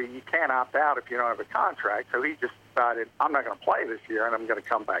essentially, you can't opt out if you don't have a contract. So he just decided, I'm not going to play this year, and I'm going to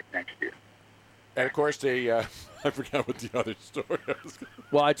come back next year. And, of course, I forgot what the other story was.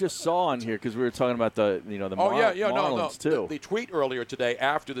 Well, I just saw on here because we were talking about the Marlins, too. The tweet earlier today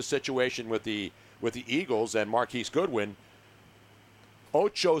after the situation with the Eagles and Marquise Goodwin,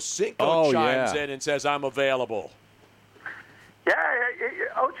 Ocho Cinco chimes in and says, I'm available. Yeah,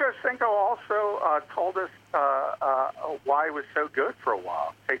 Ocho Cinco also told us why he was so good for a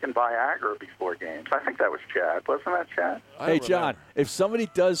while, taking Viagra before games. I think that was Chad. Wasn't that Chad? Hey, John, if somebody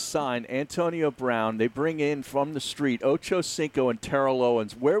does sign Antonio Brown, they bring in from the street Ocho Cinco and Terrell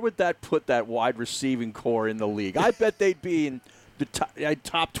Owens, where would that put that wide receiving core in the league? I bet they'd be in the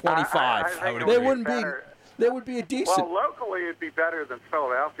top 25. They wouldn't be. They would be a decent. Well, locally, it'd be better than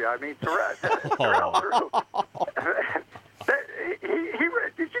Philadelphia. I mean, Terrell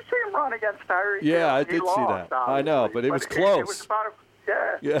did you see him run against Tyreek? Yeah, I did see that. I know, but it was close. It was about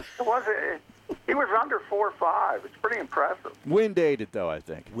It wasn't. He was under 4.5. It's pretty impressive. Wind dated, though, I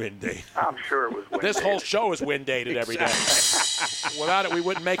think. Wind dated. I'm sure it was wind This whole show is wind dated every day. Without it, we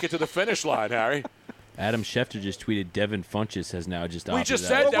wouldn't make it to the finish line, Harry. Adam Schefter just tweeted Devin Funchess has now just opted out. We just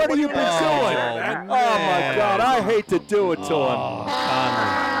said that. What have you been doing? Oh, my God. I hate to do it to him.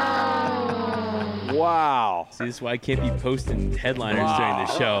 Wow. See, this is why I can't be posting headliners during the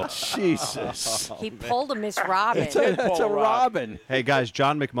show. Jesus. He pulled a Miss Robin. It's a Robin. Hey, guys,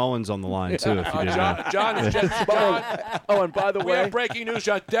 John McMullen's on the line, too, if you didn't know. John is just Oh, and by the we way. have breaking news,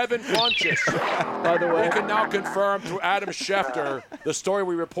 John. Devin Funchess. By the way. We can now confirm through Adam Schefter the story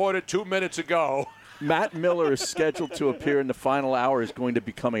we reported 2 minutes ago. Matt Miller is scheduled to appear in the final hour. Is going to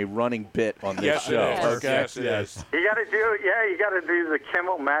become a running bit on this show. Yes, it is. You got to do the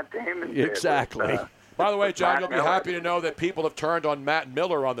Kimmel Matt Damon bit. Exactly. By the way, John, you'll be Miller. happy to know that people have turned on Matt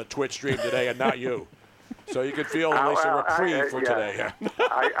Miller on the Twitch stream today and not you. So you can feel at least a reprieve for today.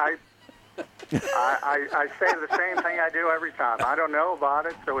 I say the same thing I do every time. I don't know about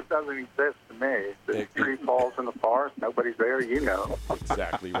it, so it doesn't exist to me. If the tree falls in the forest, nobody's there, you know.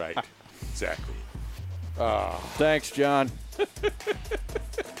 Exactly right. Exactly. Thanks, John.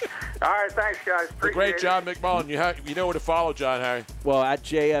 All right, thanks, guys. The Great John McMullen. You know where to follow, John, Harry. Well, at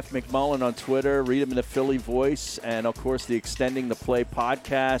JF McMullen on Twitter. Read him in the Philly Voice. And, of course, the Extending the Play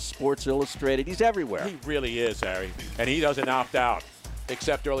podcast, Sports Illustrated. He's everywhere. He really is, Harry. And he doesn't opt out,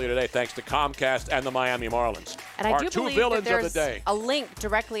 except earlier today, thanks to Comcast and the Miami Marlins. And I Our do two believe villains that of the there's day. a link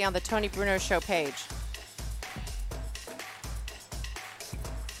directly on the Tony Bruno Show page.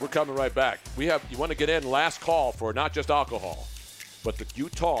 We're coming right back. You want to get in, last call for not just alcohol, but you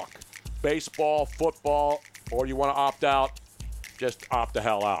talk baseball, football, or you want to opt out, just opt the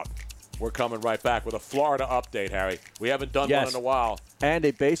hell out. We're coming right back with a Florida update, Harry. We haven't done one in a while. And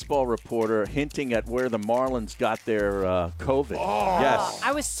a baseball reporter hinting at where the Marlins got their COVID. Oh. Yes.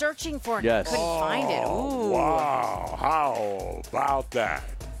 I was searching for it. Yes. I couldn't find it. Ooh. Wow. How about that?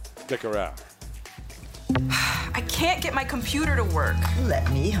 Stick around. I can't get my computer to work. Let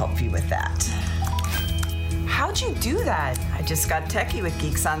me help you with that. How'd you do that? I just got techie with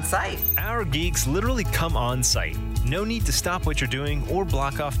Geeks on Site. Our geeks literally come on site. No need to stop what you're doing or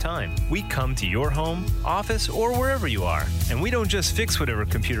block off time. We come to your home, office, or wherever you are. And we don't just fix whatever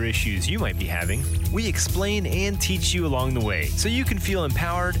computer issues you might be having. We explain and teach you along the way so you can feel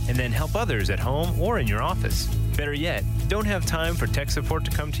empowered and then help others at home or in your office. Better yet, don't have time for tech support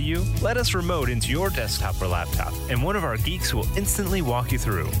to come to you? Let us remote into your desktop or laptop, and one of our geeks will instantly walk you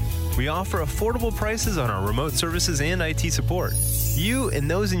through. We offer affordable prices on our remote services and IT support. You and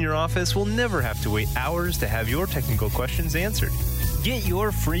those in your office will never have to wait hours to have your technical questions answered. Get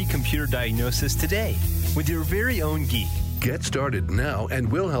your free computer diagnosis today with your very own geek. Get started now and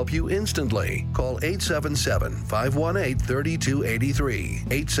we'll help you instantly. Call 877-518-3283.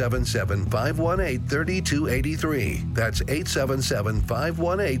 877-518-3283. That's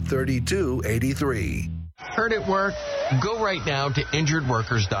 877-518-3283. Heard it work? Go right now to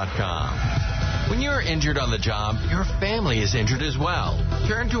injuredworkers.com. When you're injured on the job, your family is injured as well.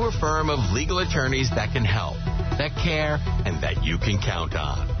 Turn to a firm of legal attorneys that can help, that care, and that you can count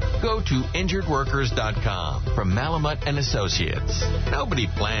on. Go to injuredworkers.com from Malamut and Associates. Nobody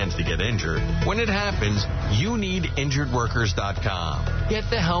plans to get injured. When it happens, you need injuredworkers.com. Get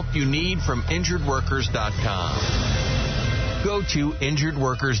the help you need from injuredworkers.com. Go to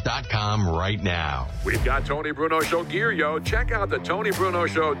injuredworkers.com right now. We've got Tony Bruno Show gear, yo. Check out the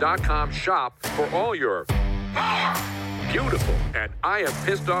TonyBrunoShow.com shop for all your beautiful and I am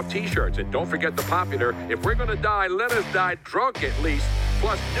pissed off t-shirts. And don't forget the popular, if we're going to die, let us die drunk at least,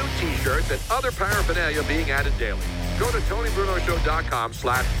 plus new t-shirts and other paraphernalia being added daily. Go to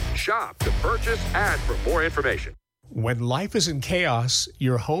TonyBrunoShow.com/shop to purchase and for more information. When life is in chaos,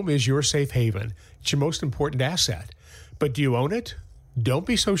 your home is your safe haven. It's your most important asset. But do you own it? Don't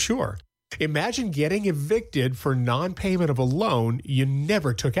be so sure. Imagine getting evicted for non-payment of a loan you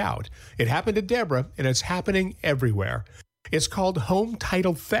never took out. It happened to Deborah, and it's happening everywhere. It's called home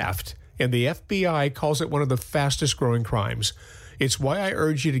title theft, and the FBI calls it one of the fastest-growing crimes. It's why I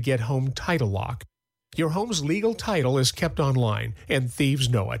urge you to get Home Title Lock. Your home's legal title is kept online, and thieves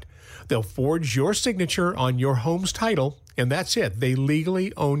know it. They'll forge your signature on your home's title, and that's it. They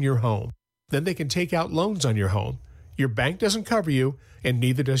legally own your home. Then they can take out loans on your home. Your bank doesn't cover you, and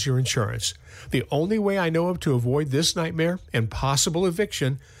neither does your insurance. The only way I know of to avoid this nightmare and possible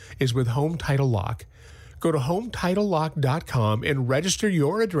eviction is with Home Title Lock. Go to HomeTitleLock.com and register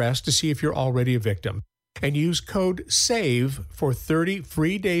your address to see if you're already a victim. And use code SAVE for 30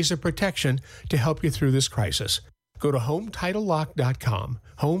 free days of protection to help you through this crisis. Go to HomeTitleLock.com.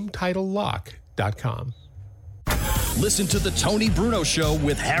 HomeTitleLock.com. Listen to The Tony Bruno Show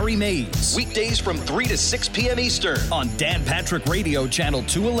with Harry Mays. Weekdays from 3 to 6 p.m. Eastern on Dan Patrick Radio, Channel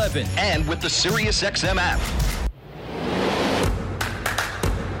 211, and with the SiriusXM app.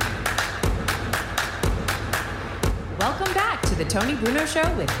 Welcome back to The Tony Bruno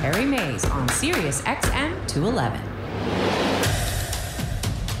Show with Harry Mays on SiriusXM 211.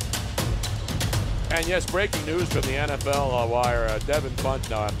 And yes, breaking news from the NFL wire. Devin Funch.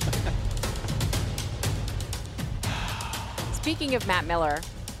 No, Speaking of Matt Miller,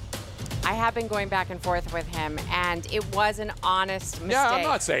 I have been going back and forth with him, and it was an honest mistake. Yeah, I'm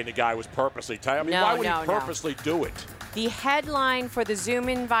not saying the guy was purposely tight. I mean, why would he purposely do it? The headline for the Zoom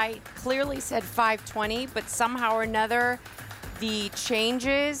invite clearly said 5:20, but somehow or another, the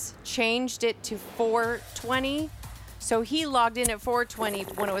changes changed it to 4:20. So he logged in at 4:20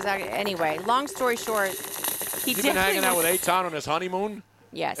 when it was anyway. Long story short, He's been hanging out with Eitan on his honeymoon.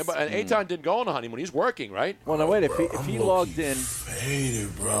 Yes. And Eitan didn't go on the honeymoon. He's working, right? Well, now wait. If he logged in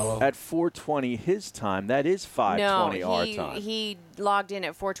at 4:20 his time, that is 5:20 our time. He logged in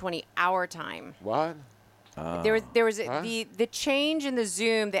at 4:20 our time. What? There was the change in the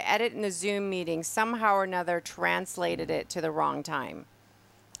Zoom, the edit in the Zoom meeting somehow or another translated it to the wrong time.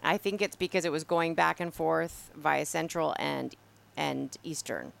 I think it's because it was going back and forth via Central and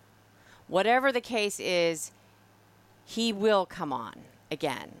Eastern. Whatever the case is, he will come on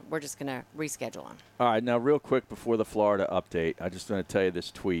again. We're just going to reschedule him. All right, now real quick before the Florida update, I just want to tell you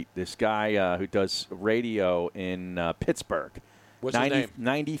this tweet. This guy who does radio in Pittsburgh. What's his name?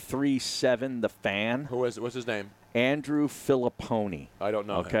 93.7 The Fan. What's his name? Andrew Filipponi. I don't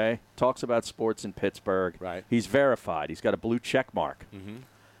know. Okay. Him. Talks about sports in Pittsburgh. Right. He's verified. He's got a blue check mark. Mm-hmm.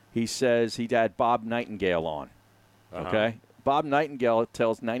 He says he had Bob Nightingale on. Uh-huh. Okay. Bob Nightingale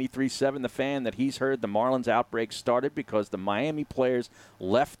tells 93.7 The Fan that he's heard the Marlins outbreak started because the Miami players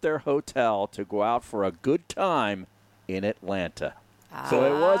left their hotel to go out for a good time in Atlanta. So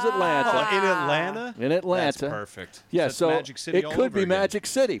it was Atlanta. Oh, in Atlanta? In Atlanta. That's perfect. Yeah, That's so Magic City it all could over be again. Magic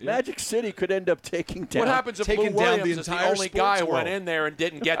City. Yeah. Magic City could end up taking down. What happens if Lou Williams is the only guy who went in there and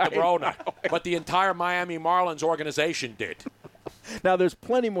didn't get the Rona, but the entire Miami Marlins organization did? Now, there's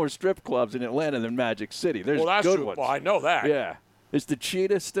plenty more strip clubs in Atlanta than Magic City. There's Well, that's good true. ones. Well, I know that. Yeah. Is the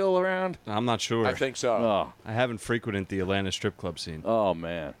Cheetah still around? I'm not sure. I think so. Oh. I haven't frequented the Atlanta strip club scene. Oh,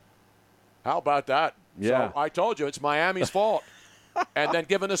 man. How about that? Yeah. So I told you, it's Miami's fault. And then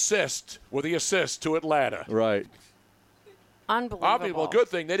give an assist with the assist to Atlanta. Right. Unbelievable. Well, good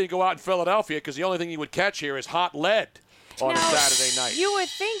thing they didn't go out in Philadelphia because the only thing you would catch here is hot lead on a Saturday night. You would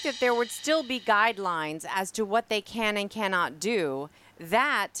think that there would still be guidelines as to what they can and cannot do.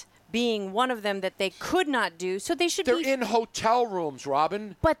 That being one of them that they could not do. So they should They're in hotel rooms,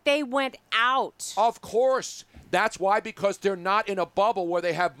 Robin. But they went out. Of course. That's why, because they're not in a bubble where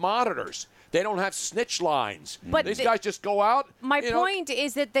they have monitors. They don't have snitch lines. But these guys just go out. My point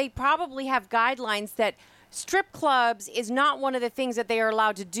is that they probably have guidelines that strip clubs is not one of the things that they are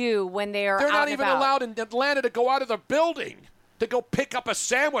allowed to do when they are They're out not and even about. allowed in Atlanta to go out of the building to go pick up a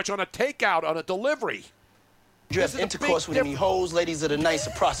sandwich on a takeout on a delivery. You have intercourse with any hoes, ladies, or the nice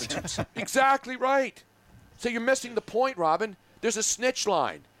or prostitutes. Exactly right. So you're missing the point, Robin. There's a snitch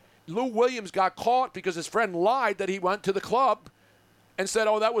line. Lou Williams got caught because his friend lied that he went to the club and said,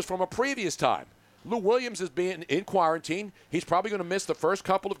 oh, that was from a previous time. Lou Williams is being in quarantine. He's probably going to miss the first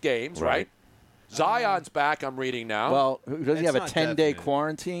couple of games, right? Zion's back, I'm reading now. Well, does he have a not 10-day definite.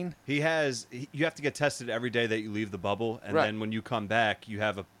 quarantine? You have to get tested every day that you leave the bubble, and Right. then when you come back, you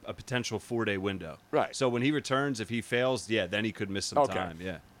have a potential 4-day window. Right. So when he returns, if he fails, then he could miss some time.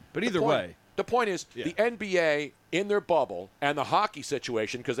 Yeah. But either way. The point is, the NBA in their bubble and the hockey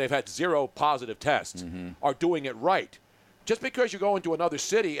situation, because they've had 0 positive tests, are doing it right. Just because you go into another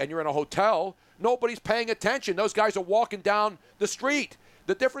city and you're in a hotel, nobody's paying attention. Those guys are walking down the street.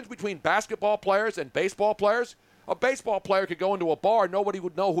 The difference between basketball players and baseball players, a baseball player could go into a bar, nobody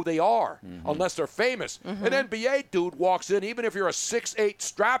would know who they are unless they're famous. An NBA dude walks in, even if you're a 6'8"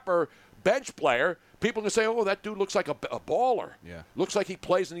 strapper bench player, people can say, oh, that dude looks like a baller. Yeah. Looks like he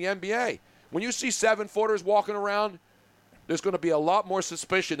plays in the NBA. When you see 7-footers walking around, there's going to be a lot more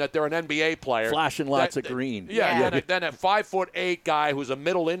suspicion that they're an NBA player. Flashing lots of green. Yeah, than a 5'8" guy who's a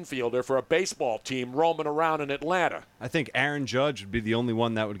middle infielder for a baseball team roaming around in Atlanta. I think Aaron Judge would be the only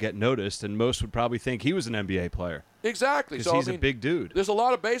one that would get noticed, and most would probably think he was an NBA player. Exactly. Because he's a big dude. There's a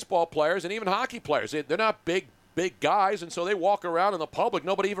lot of baseball players and even hockey players. They're not big guys, and so they walk around in the public.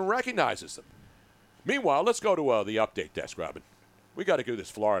 Nobody even recognizes them. Meanwhile, let's go to the update desk, Robin. We got to do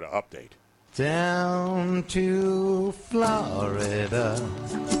this Florida update. Down to Florida,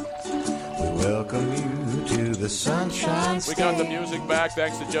 we welcome you to the Sunshine State. We got the music back,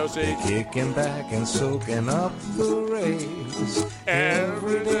 thanks to Josie. Kicking back and soaking up the rays.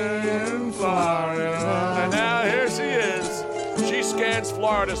 Every day in Florida. And now here she is. She scans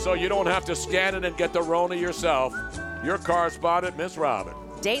Florida so you don't have to scan it and get the Rona yourself. Your correspondent, Miss Robin.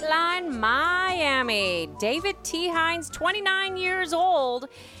 Dateline Miami. David T. Hines, 29 years old,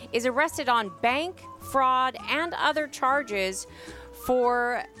 is arrested on bank fraud and other charges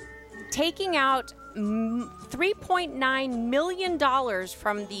for taking out $3.9 million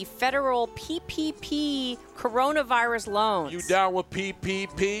from the federal PPP coronavirus loans. You down with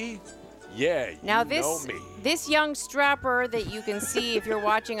PPP? Yeah, you Now know me. this young strapper that you can see if you're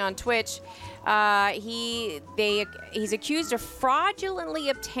watching on Twitch, he's accused of fraudulently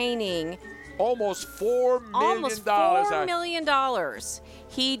obtaining almost $4 million. Almost $4 million.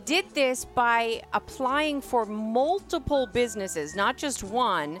 He did this by applying for multiple businesses, not just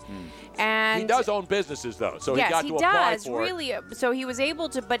one. And he does own bubusinesses, though, so yes, he got to apply does, for really. So he was able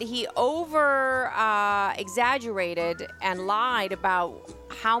to, but he over exaggerated and lied about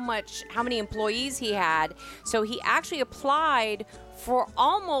how many employees he had. So he actually applied for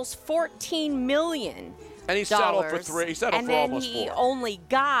almost $14 million. And he settled for $3. He settled for almost $4. And then he only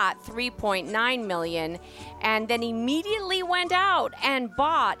got $3.9 million, and then immediately went out and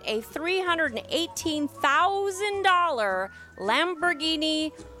bought a $318,000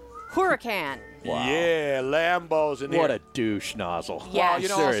 Lamborghini Huracan. Wow. Yeah, Lambos in here. What a douche nozzle. Yeah.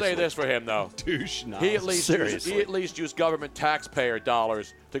 Well, I'll say this for him, though. Douche nozzle. He at least used government taxpayer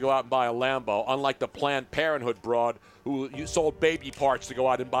dollars to go out and buy a Lambo, unlike the Planned Parenthood broad who sold baby parts to go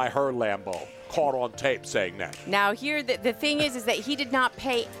out and buy her Lambo. Caught on tape saying that. Now, here, the thing is that he did not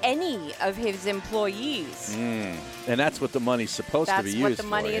pay any of his employees. And that's what the money's supposed to be used for. That's what the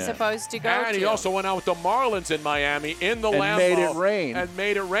money is supposed to go to. And he also went out with the Marlins in Miami in the And Lambo. made it rain. And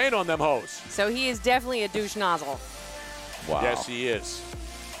made it rain on them hoes. So he is definitely a douche nozzle. Wow. Yes, he is.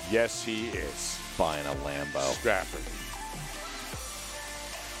 Yes, he is. Buying a Lambo. Scrapper.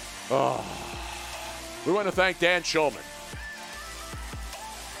 Oh. We want to thank Dan Schulman,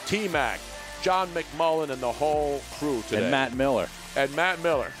 T-Mac, John McMullen, and the whole crew today. And Matt Miller. Matt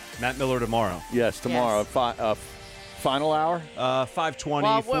Miller tomorrow. Yes, tomorrow. Yes. Final hour?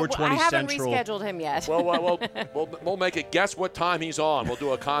 5:20, 4:20 I haven't Central. rescheduled him yet. We'll make it guess what time he's on. We'll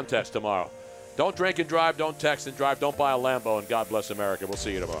do a contest tomorrow. Don't drink and drive. Don't text and drive. Don't buy a Lambo. And God bless America. We'll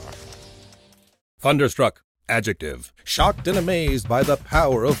see you tomorrow. Thunderstruck. Adjective. Shocked and amazed by the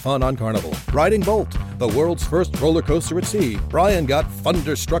power of fun on Carnival. Riding Bolt, the world's first roller coaster at sea, Brian got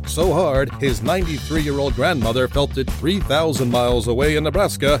thunderstruck so hard, his 93-year-old grandmother felt it 3,000 miles away in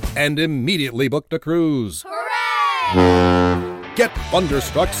Nebraska and immediately booked a cruise. Hooray! Get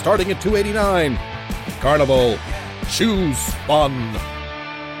thunderstruck starting at $289. Carnival. Choose fun.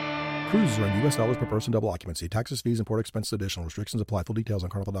 Cruises are in U.S. dollars per person, double occupancy. Taxes, fees, and port expenses additional. Restrictions apply. Full details on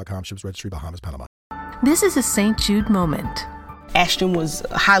carnival.com. Ships registry, Bahamas, Panama. This is a St. Jude moment. Ashton was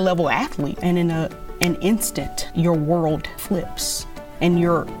a high-level athlete, and in an instant, your world flips. And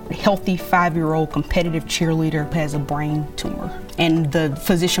your healthy 5-year-old competitive cheerleader has a brain tumor. And the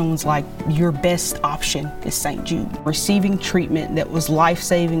physician was like, your best option is St. Jude. Receiving treatment that was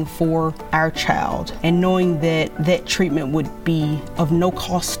life-saving for our child and knowing that that treatment would be of no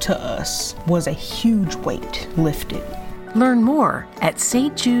cost to us was a huge weight lifted. Learn more at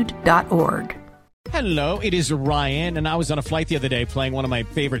stjude.org. Hello, it is Ryan, and I was on a flight the other day playing one of my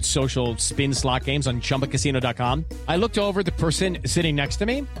favorite social spin slot games on ChumbaCasino.com. I looked over at the person sitting next to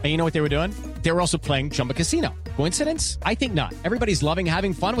me, and you know what they were doing? They were also playing Chumba Casino. Coincidence? I think not. Everybody's loving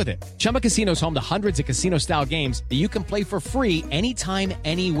having fun with it. Chumba Casino is home to hundreds of casino-style games that you can play for free anytime,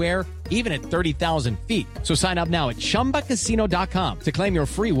 anywhere, even at 30,000 feet. So sign up now at ChumbaCasino.com to claim your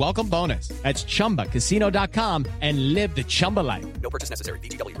free welcome bonus. That's ChumbaCasino.com and live the Chumba life. No purchase necessary.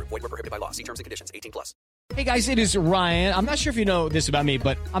 VGW. Void where prohibited by law. See terms and conditions. 18+. Hey guys, it is Ryan. I'm not sure if you know this about me,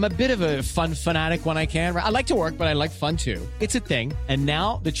 but I'm a bit of a fun fanatic when I can. I like to work, but I like fun too. It's a thing. And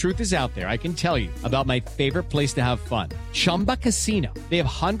now the truth is out there. I can tell you about my favorite place to have fun. Chumba Casino. They have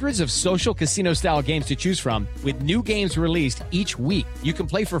hundreds of social casino style games to choose from with new games released each week. You can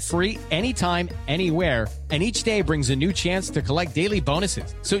play for free anytime, anywhere. And each day brings a new chance to collect daily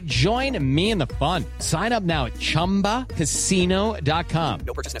bonuses. So join me in the fun. Sign up now at ChumbaCasino.com.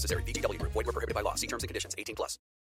 No purchase necessary. VGW. Void where prohibited by law. See terms and conditions. 18+.